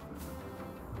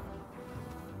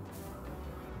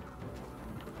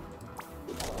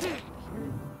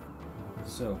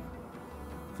 So,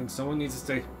 I think someone needs to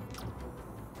stay.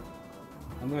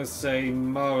 I'm gonna say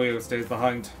Mario stays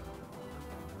behind.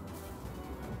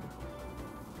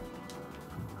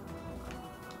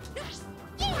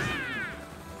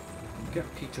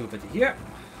 Get Peach over here.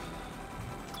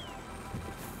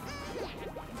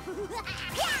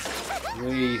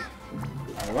 We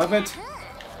are rabbid.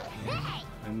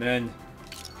 And then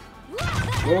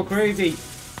go crazy.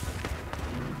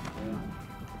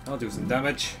 I'll do some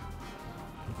damage.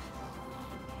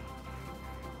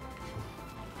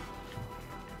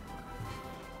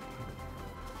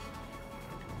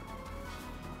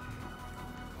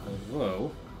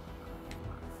 Although,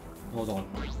 hold on.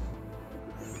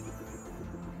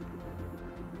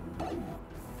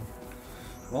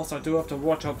 Whilst I do have to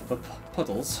watch out for the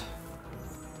puddles,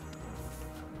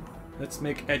 let's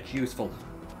make Edge useful.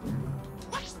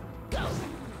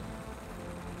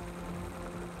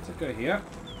 So go here.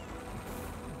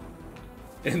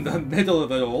 In the middle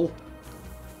of it all.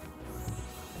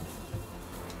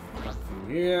 Back through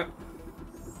here.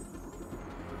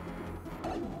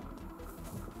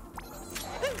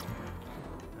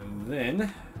 And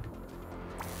then...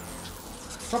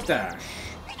 top dash.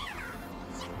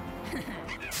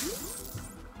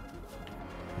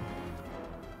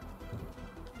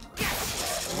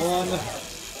 One,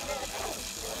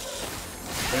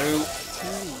 two,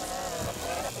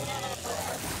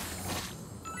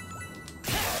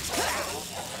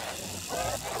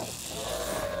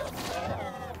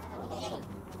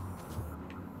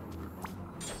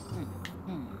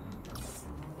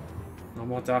 no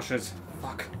more dashes.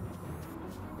 Fuck.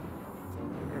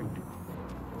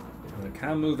 And I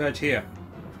can move Edge here.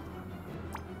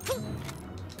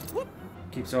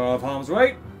 Keeps her out of harm's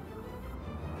way.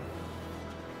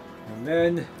 And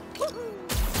then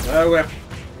the whip.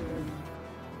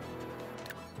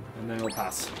 And then it'll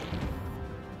pass.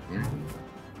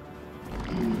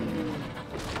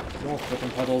 More flipping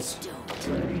puddles.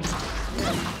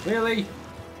 Really?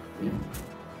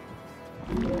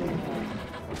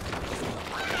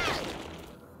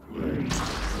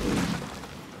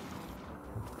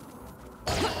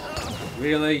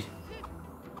 Really?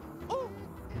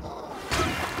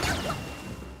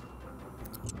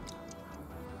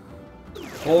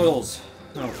 Portals.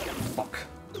 Oh, fuck.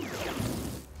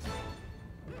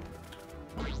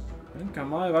 I think I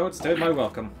might have outstayed my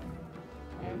welcome.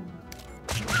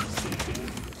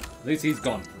 At least he's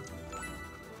gone.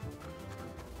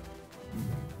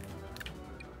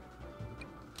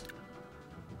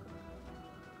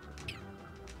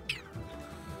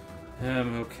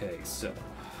 Okay, so...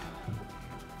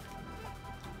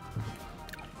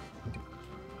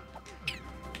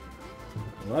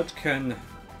 What can...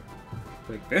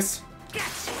 like this?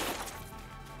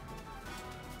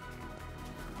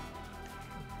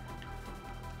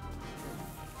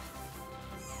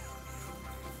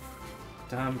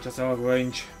 Damn, just out of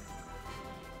range.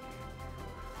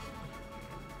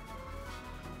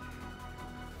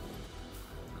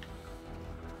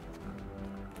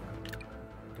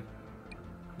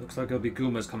 Looks like there'll be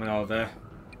Goombas coming out of there.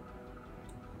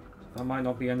 That might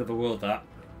not be the end of the world, that.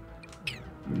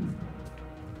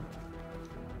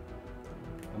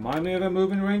 Am I near the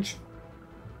moving range?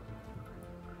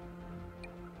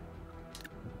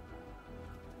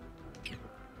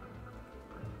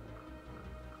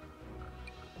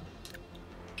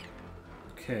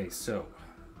 Okay, so...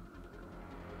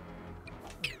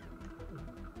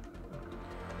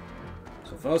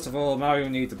 So first of all, Mario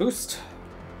needs a boost.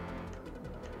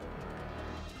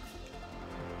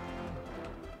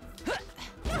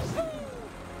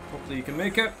 Hopefully you can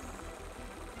make it.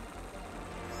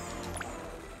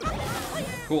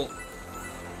 Cool.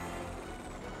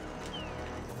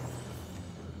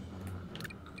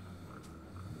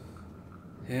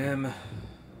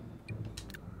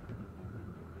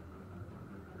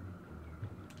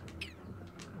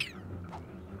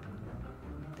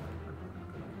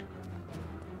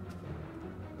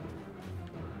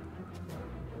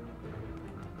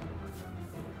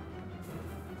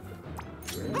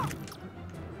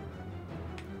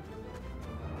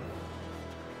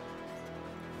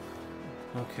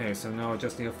 Okay, so now I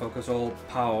just need to focus all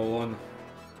power on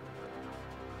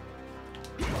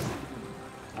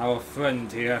our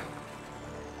friend here.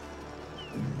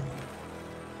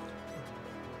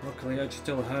 Luckily, Edge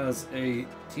still has a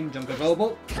team jump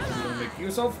available that I'm going to make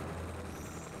use of.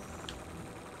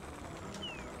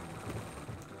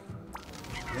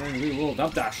 Then we will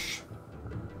dump dash.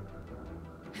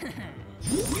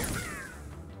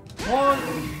 1,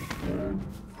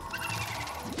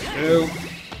 2.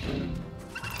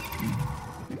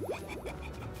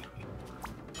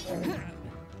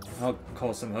 I'll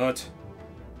cause some hurt.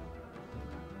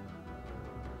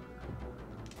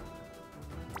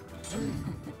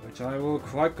 Which I will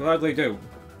quite gladly do.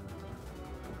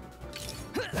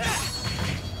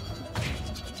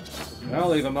 I'll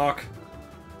leave a mark.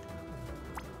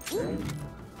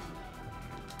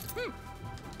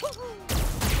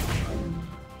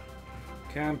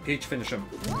 Can Peach finish him?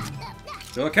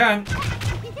 Sure can.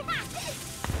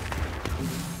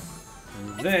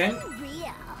 And then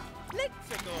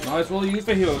might as well use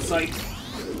the hero sight.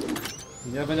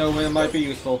 You never know when it might be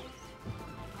useful.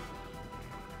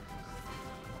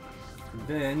 And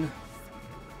then...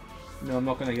 no, I'm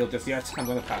not going to heal just yet. I'm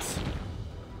going to pass.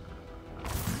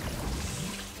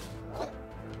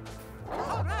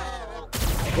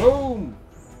 Boom!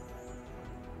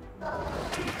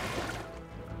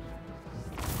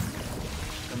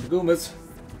 And the Goombas.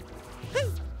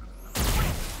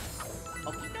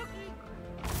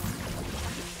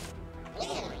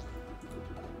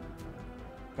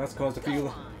 That's caused a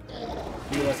few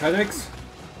less headaches.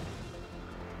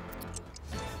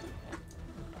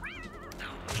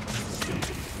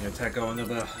 I'm gonna take out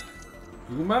another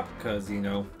Goomba, because, you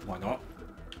know, why not?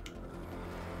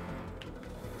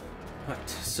 Right,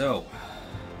 so.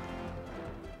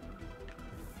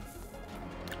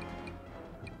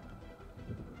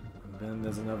 And then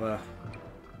there's another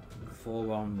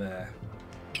 4 on there.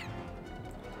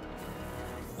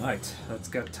 Right, let's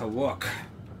get to work.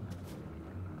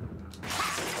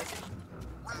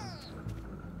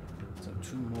 So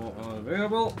 2 more are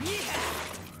available.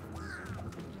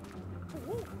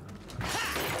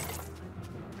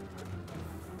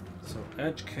 So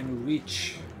Edge can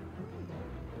reach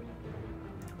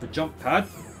the jump pad.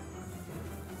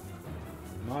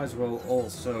 Might as well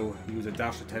also use a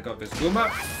dash to take out this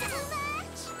Goomba.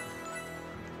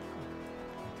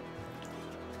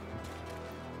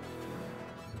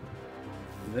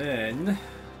 Then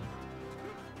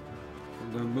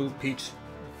I'm going to move Peach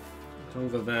It's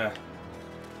over there.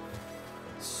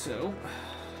 So,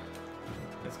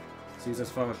 she's as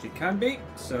far as she can be.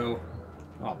 So,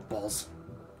 oh balls.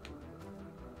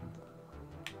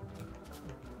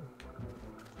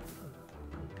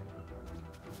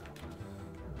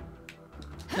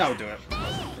 Now we'll do it.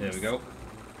 There we go.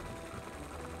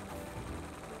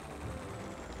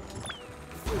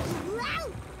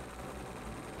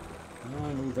 Come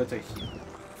on, move it to here.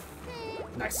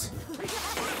 Nice.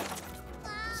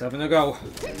 7 to go.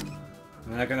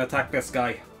 And I can attack this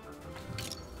guy.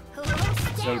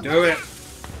 So do it.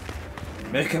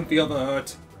 Make him feel the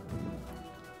hurt.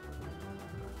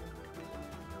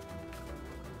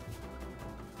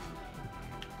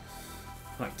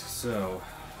 Right, so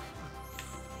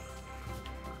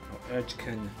our Edge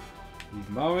can leave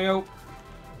Mario.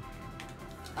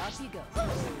 Up you go.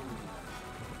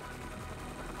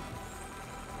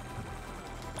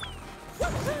 There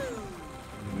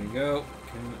we go.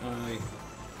 Can I?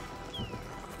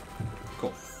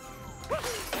 Cool.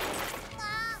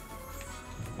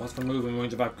 What's the movement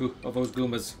range of those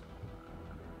Goombas?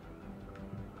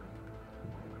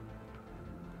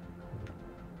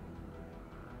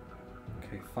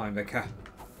 Okay, fine, they can.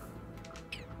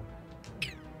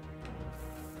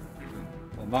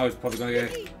 Well, Mario's probably going to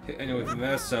get hit anyway from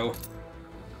there, so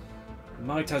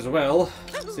might as well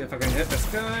see if I can hit this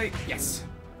guy. Yes.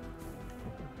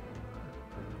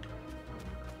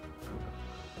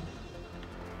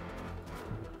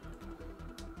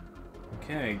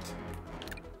 Okay,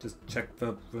 just check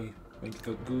the range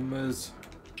for Goombas.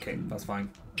 Okay, that's fine.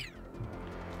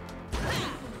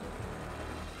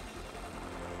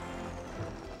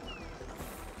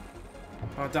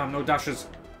 Oh damn, no dashes.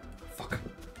 Fuck.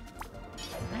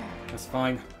 That's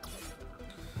fine.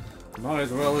 Might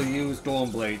as well use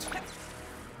Dawnblade.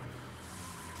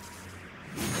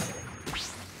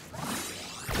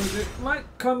 Because it might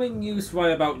come in use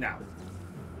right about now.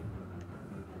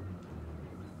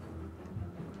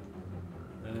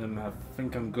 I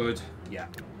think I'm good. Yeah,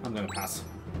 I'm gonna pass.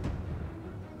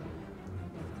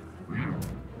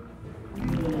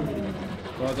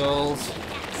 Puddles.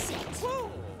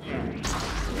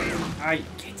 I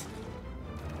get.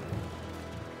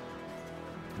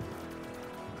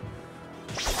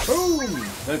 Boom!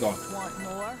 They're gone. Want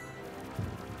more?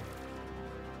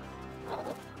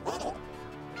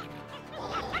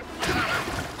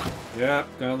 Yeah,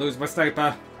 gonna lose my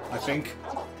sniper, I think.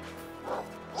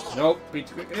 Nope, beat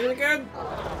it again.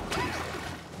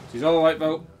 She's alright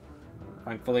though,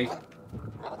 thankfully.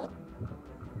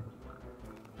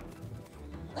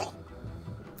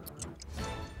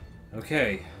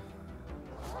 Okay.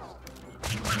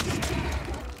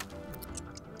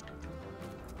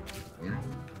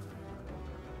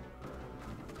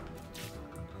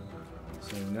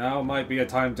 So now might be a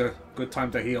good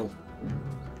time to heal.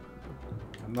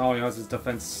 And Mario has his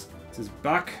defense his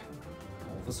back.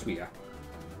 All the sweeter.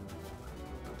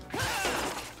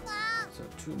 So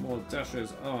 2 more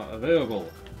dashes are available.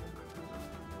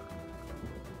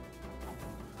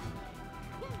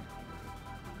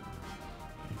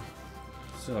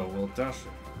 So we'll dash.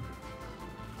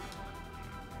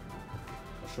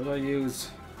 Or should I use?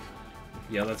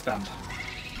 Yeah, let's vamp.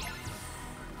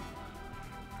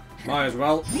 Might as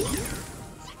well.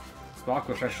 Spark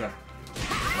Refresher.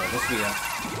 Oh, this we are.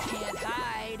 Can't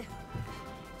hide.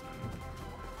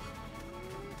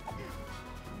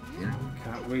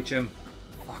 Can't reach him.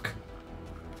 Fuck.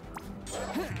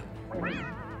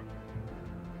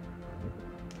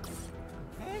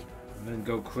 And then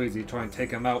go crazy, try and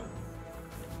take him out.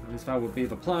 At least that would be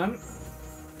the plan.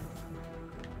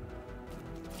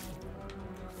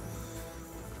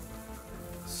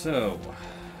 So,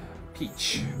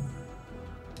 Peach.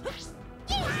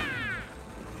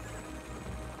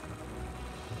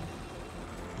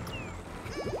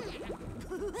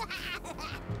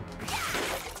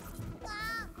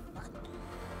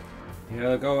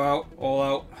 Yeah, go out, all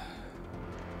out.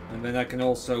 And then I can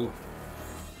also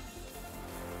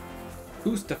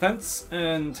boost defense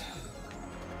and...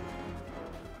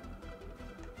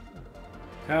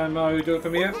 Can Mario do it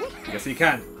from here? Yes, he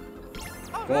can.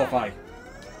 Qualify.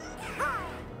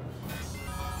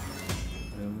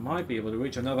 I might be able to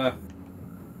reach another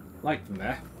light from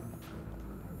there.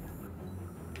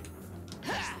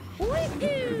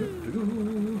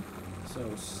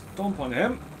 So stomp on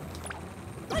him.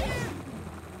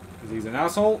 Because he's an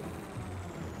asshole.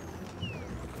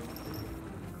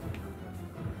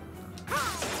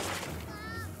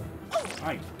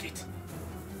 I get.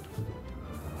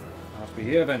 Must be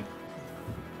here then.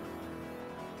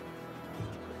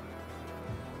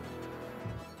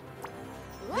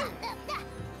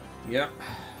 Yep,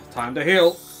 time to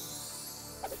heal.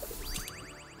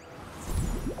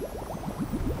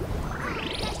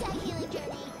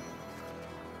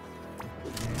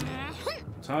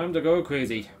 Time to go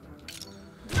crazy.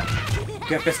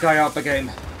 Get this guy out the game.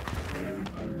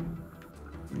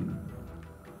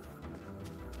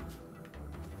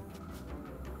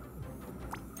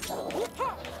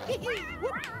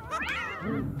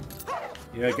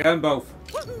 Yeah, get them both.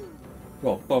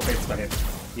 Well, both hits for him.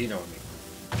 You know what I mean.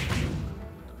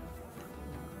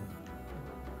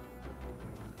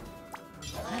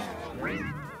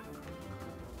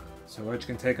 So Edge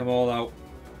can take them all out.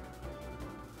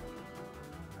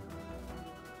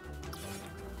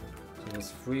 So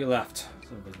there's 3 left.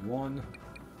 So there's 1.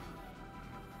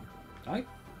 Die?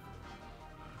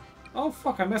 Oh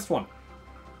fuck, I missed one.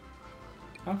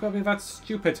 How could I be that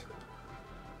stupid?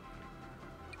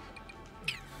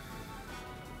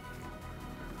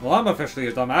 Well, I'm officially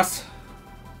a dumbass.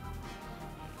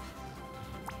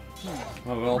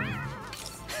 Oh well.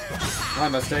 My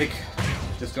mistake.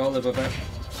 Just gotta live with it.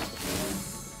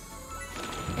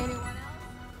 Anyone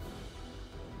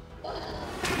else?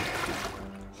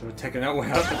 Should have taken that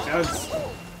way out the chance.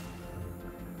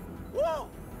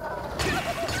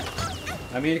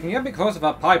 I mean, you can get me close to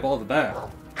that pipe all the better.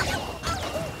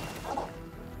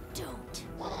 Don't.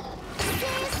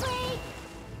 Seriously?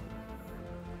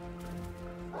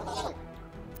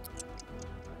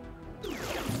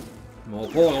 More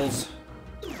portals.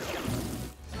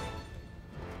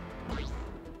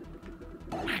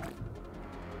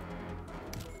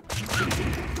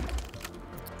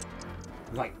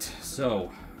 Right,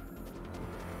 so.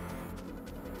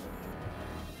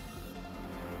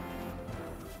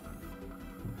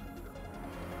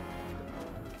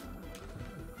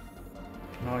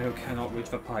 Mario cannot reach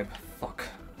the pipe. Fuck.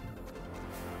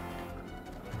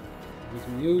 We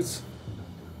can use.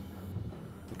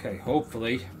 Okay,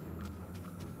 hopefully.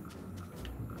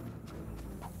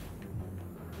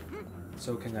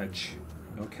 So can Edge.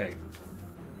 Okay.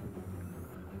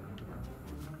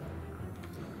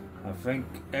 I think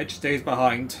Edge stays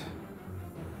behind.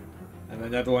 And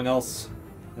then everyone else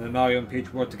and then Mario and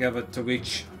Peach work together to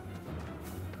reach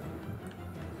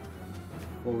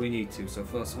what we need to. So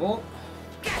first of all,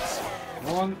 come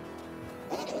on.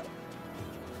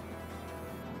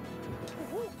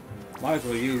 Might as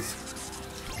well use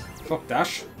Fuck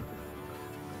Dash.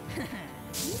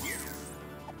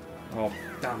 Oh,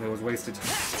 damn, it was wasted.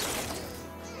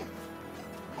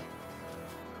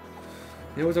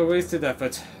 It was a wasted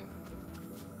effort.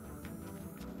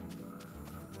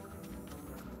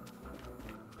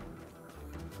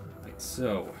 Right,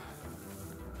 so.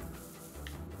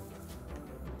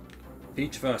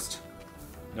 Peach first.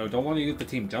 No, don't want to use the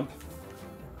team jump.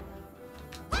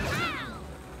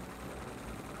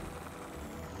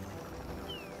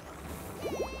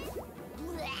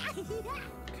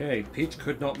 Okay, Peach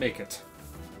could not make it.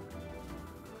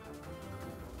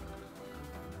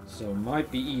 So it might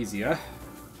be easier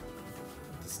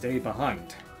to stay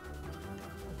behind.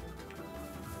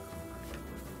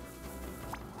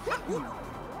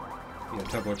 Yeah,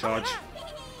 turbo charge.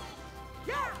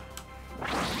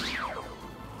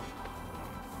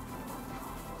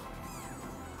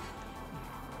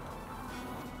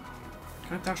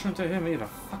 Can't dash into him either.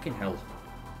 Fucking hell.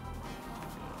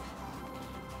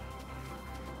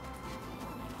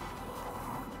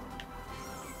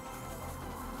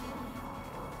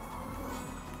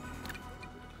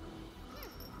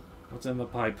 What's in the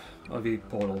pipe of the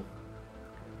portal?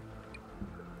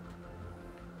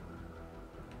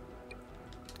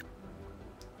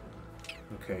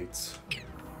 Okay, it's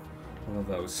one of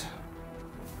those.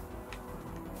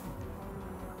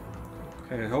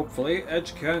 Okay, hopefully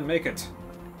Edge can make it.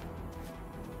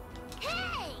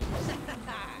 Hey!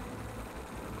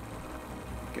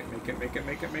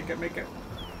 Make it.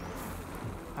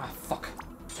 Ah, fuck.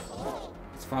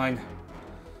 It's fine.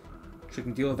 She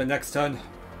can deal with it next turn.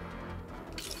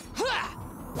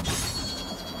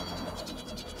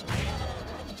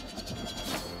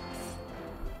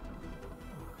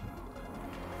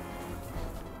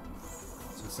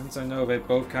 So since I know they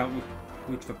both can't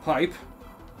reach the pipe,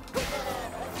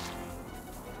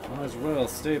 might as well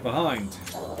stay behind.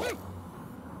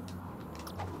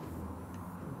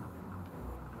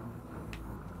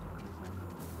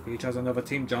 Peach has another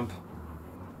team jump.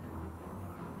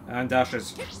 And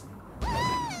dashes.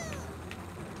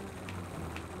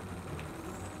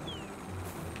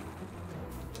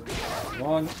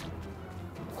 One.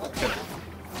 Two.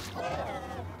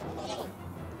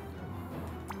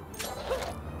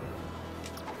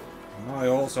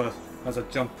 Mario also has a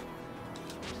jump.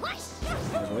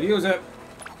 We'll use it.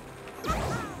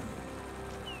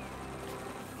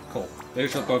 Cool. They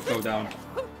should both go down.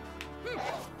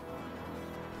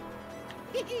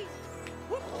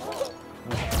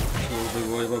 We'll be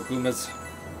worried about Goombas.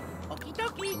 Okie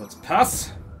dokie. let's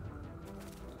pass.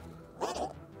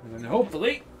 And then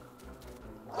hopefully,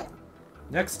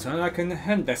 next turn I can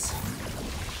end this.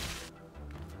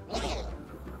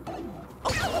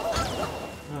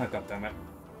 Ah, goddammit.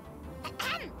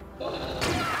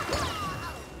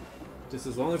 Just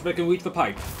as long as we can reach the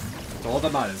pipe. That's all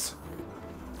that matters.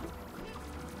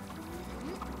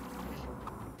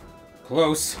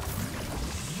 Close.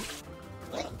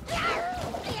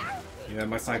 Yeah,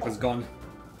 my sniper's gone.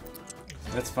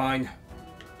 That's fine.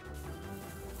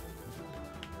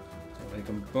 So they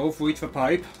can both reach the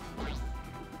pipe.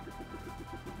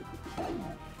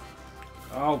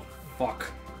 Oh,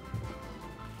 fuck.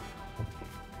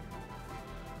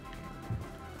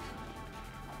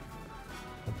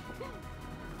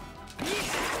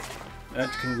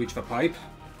 Edge can reach the pipe.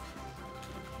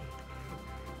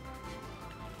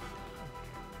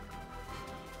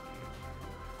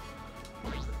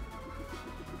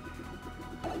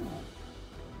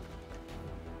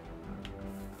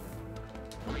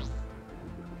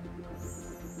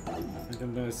 I think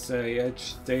I'm gonna say Edge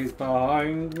stays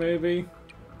behind, maybe.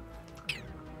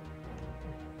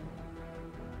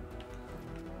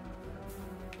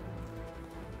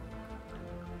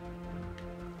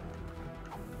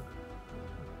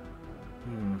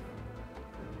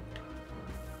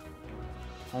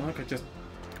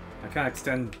 I can't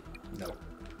extend. No.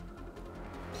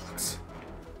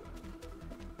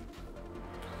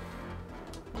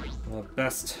 Well,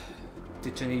 best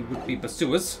ditch any would-be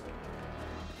pursuers.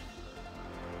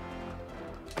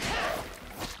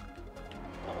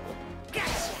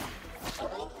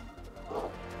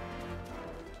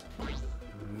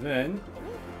 Then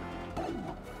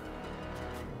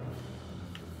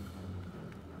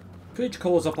Preach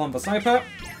calls upon the sniper.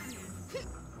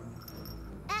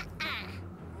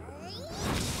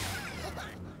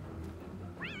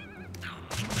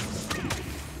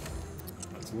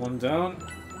 That's one down.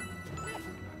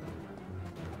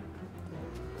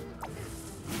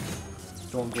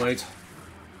 Stormblade.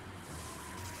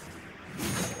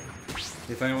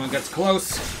 If anyone gets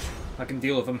close, I can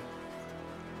deal with them.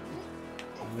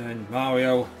 And then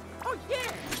Mario.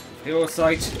 Hero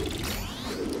Sight.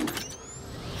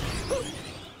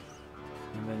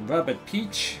 And then Rabbid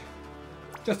Peach.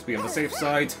 Just to be on the safe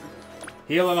side.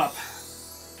 Heal him up.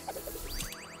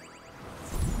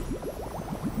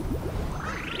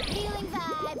 Healing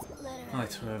vibes, literally.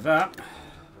 Right, with that.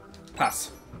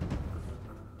 Pass.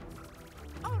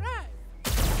 Alright.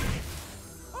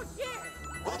 Oh yeah.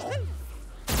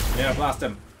 Yeah, blast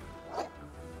him.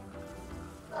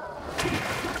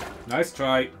 Nice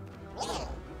try.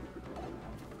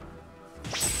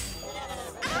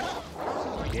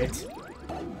 Get.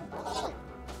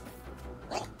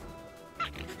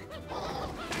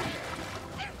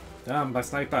 Damn, by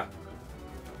sniper.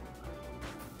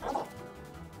 I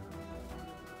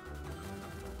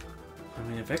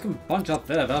mean, if they can bunch up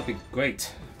there, that'd be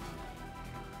great.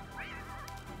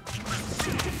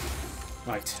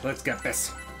 Right, let's get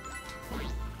this.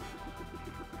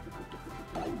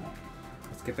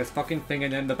 Let's get this fucking thing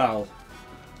and end the battle.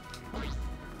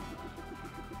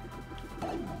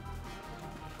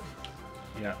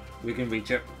 Yeah, we can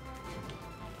reach it.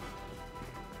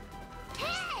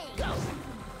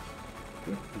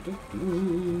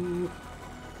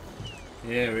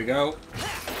 Here we go.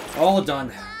 All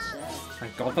done.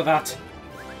 Thank God for that.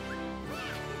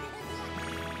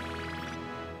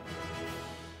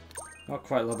 Not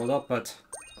quite leveled up, but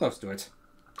close to it.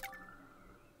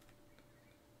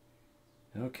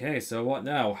 Okay, so what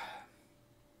now?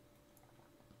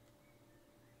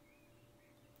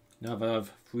 Now that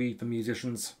I've freed the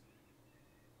musicians.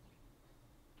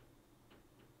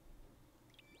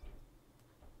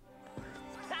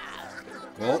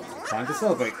 Well, time to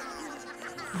celebrate.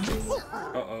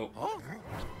 Uh-oh.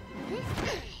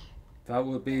 That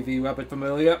would be the Rabbid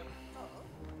Familiar.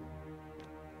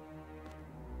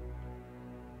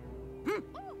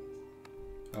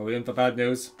 Are we in for bad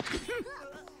news?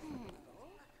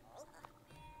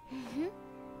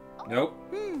 Nope.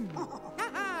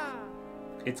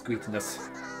 It's greeting us.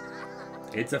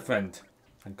 It's a friend.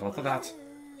 Thank God for that.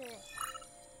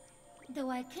 Though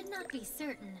I could not be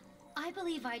certain, I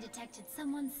believe I detected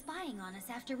someone spying on us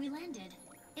after we landed.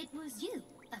 It was you,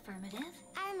 affirmative.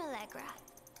 I'm Allegra.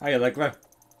 Hi, Allegra.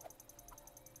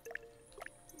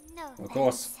 No, Of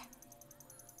course. thanks.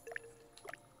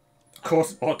 Of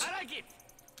course not. I like it.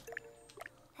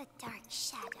 A dark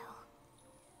shadow.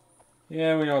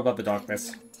 Yeah, we know about the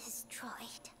darkness.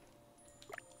 Destroyed.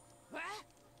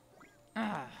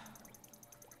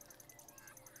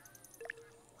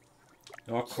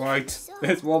 Not quite.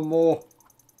 There's one more.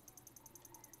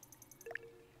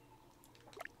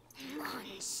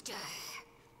 Monster.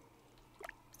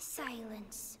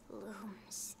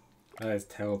 is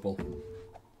terrible.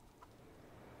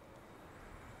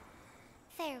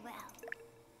 Farewell.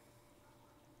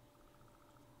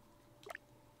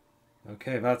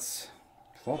 Okay, that's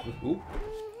probably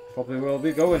where we'll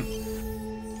be going.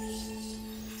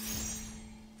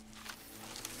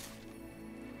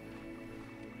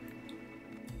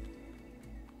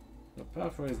 The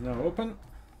pathway is now open.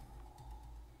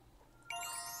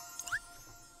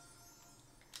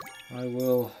 I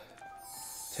will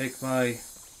take my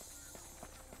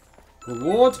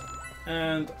reward,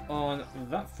 and on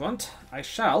that front I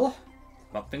shall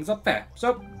wrap things up there.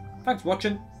 So, thanks for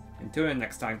watching, and tune in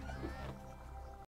next time.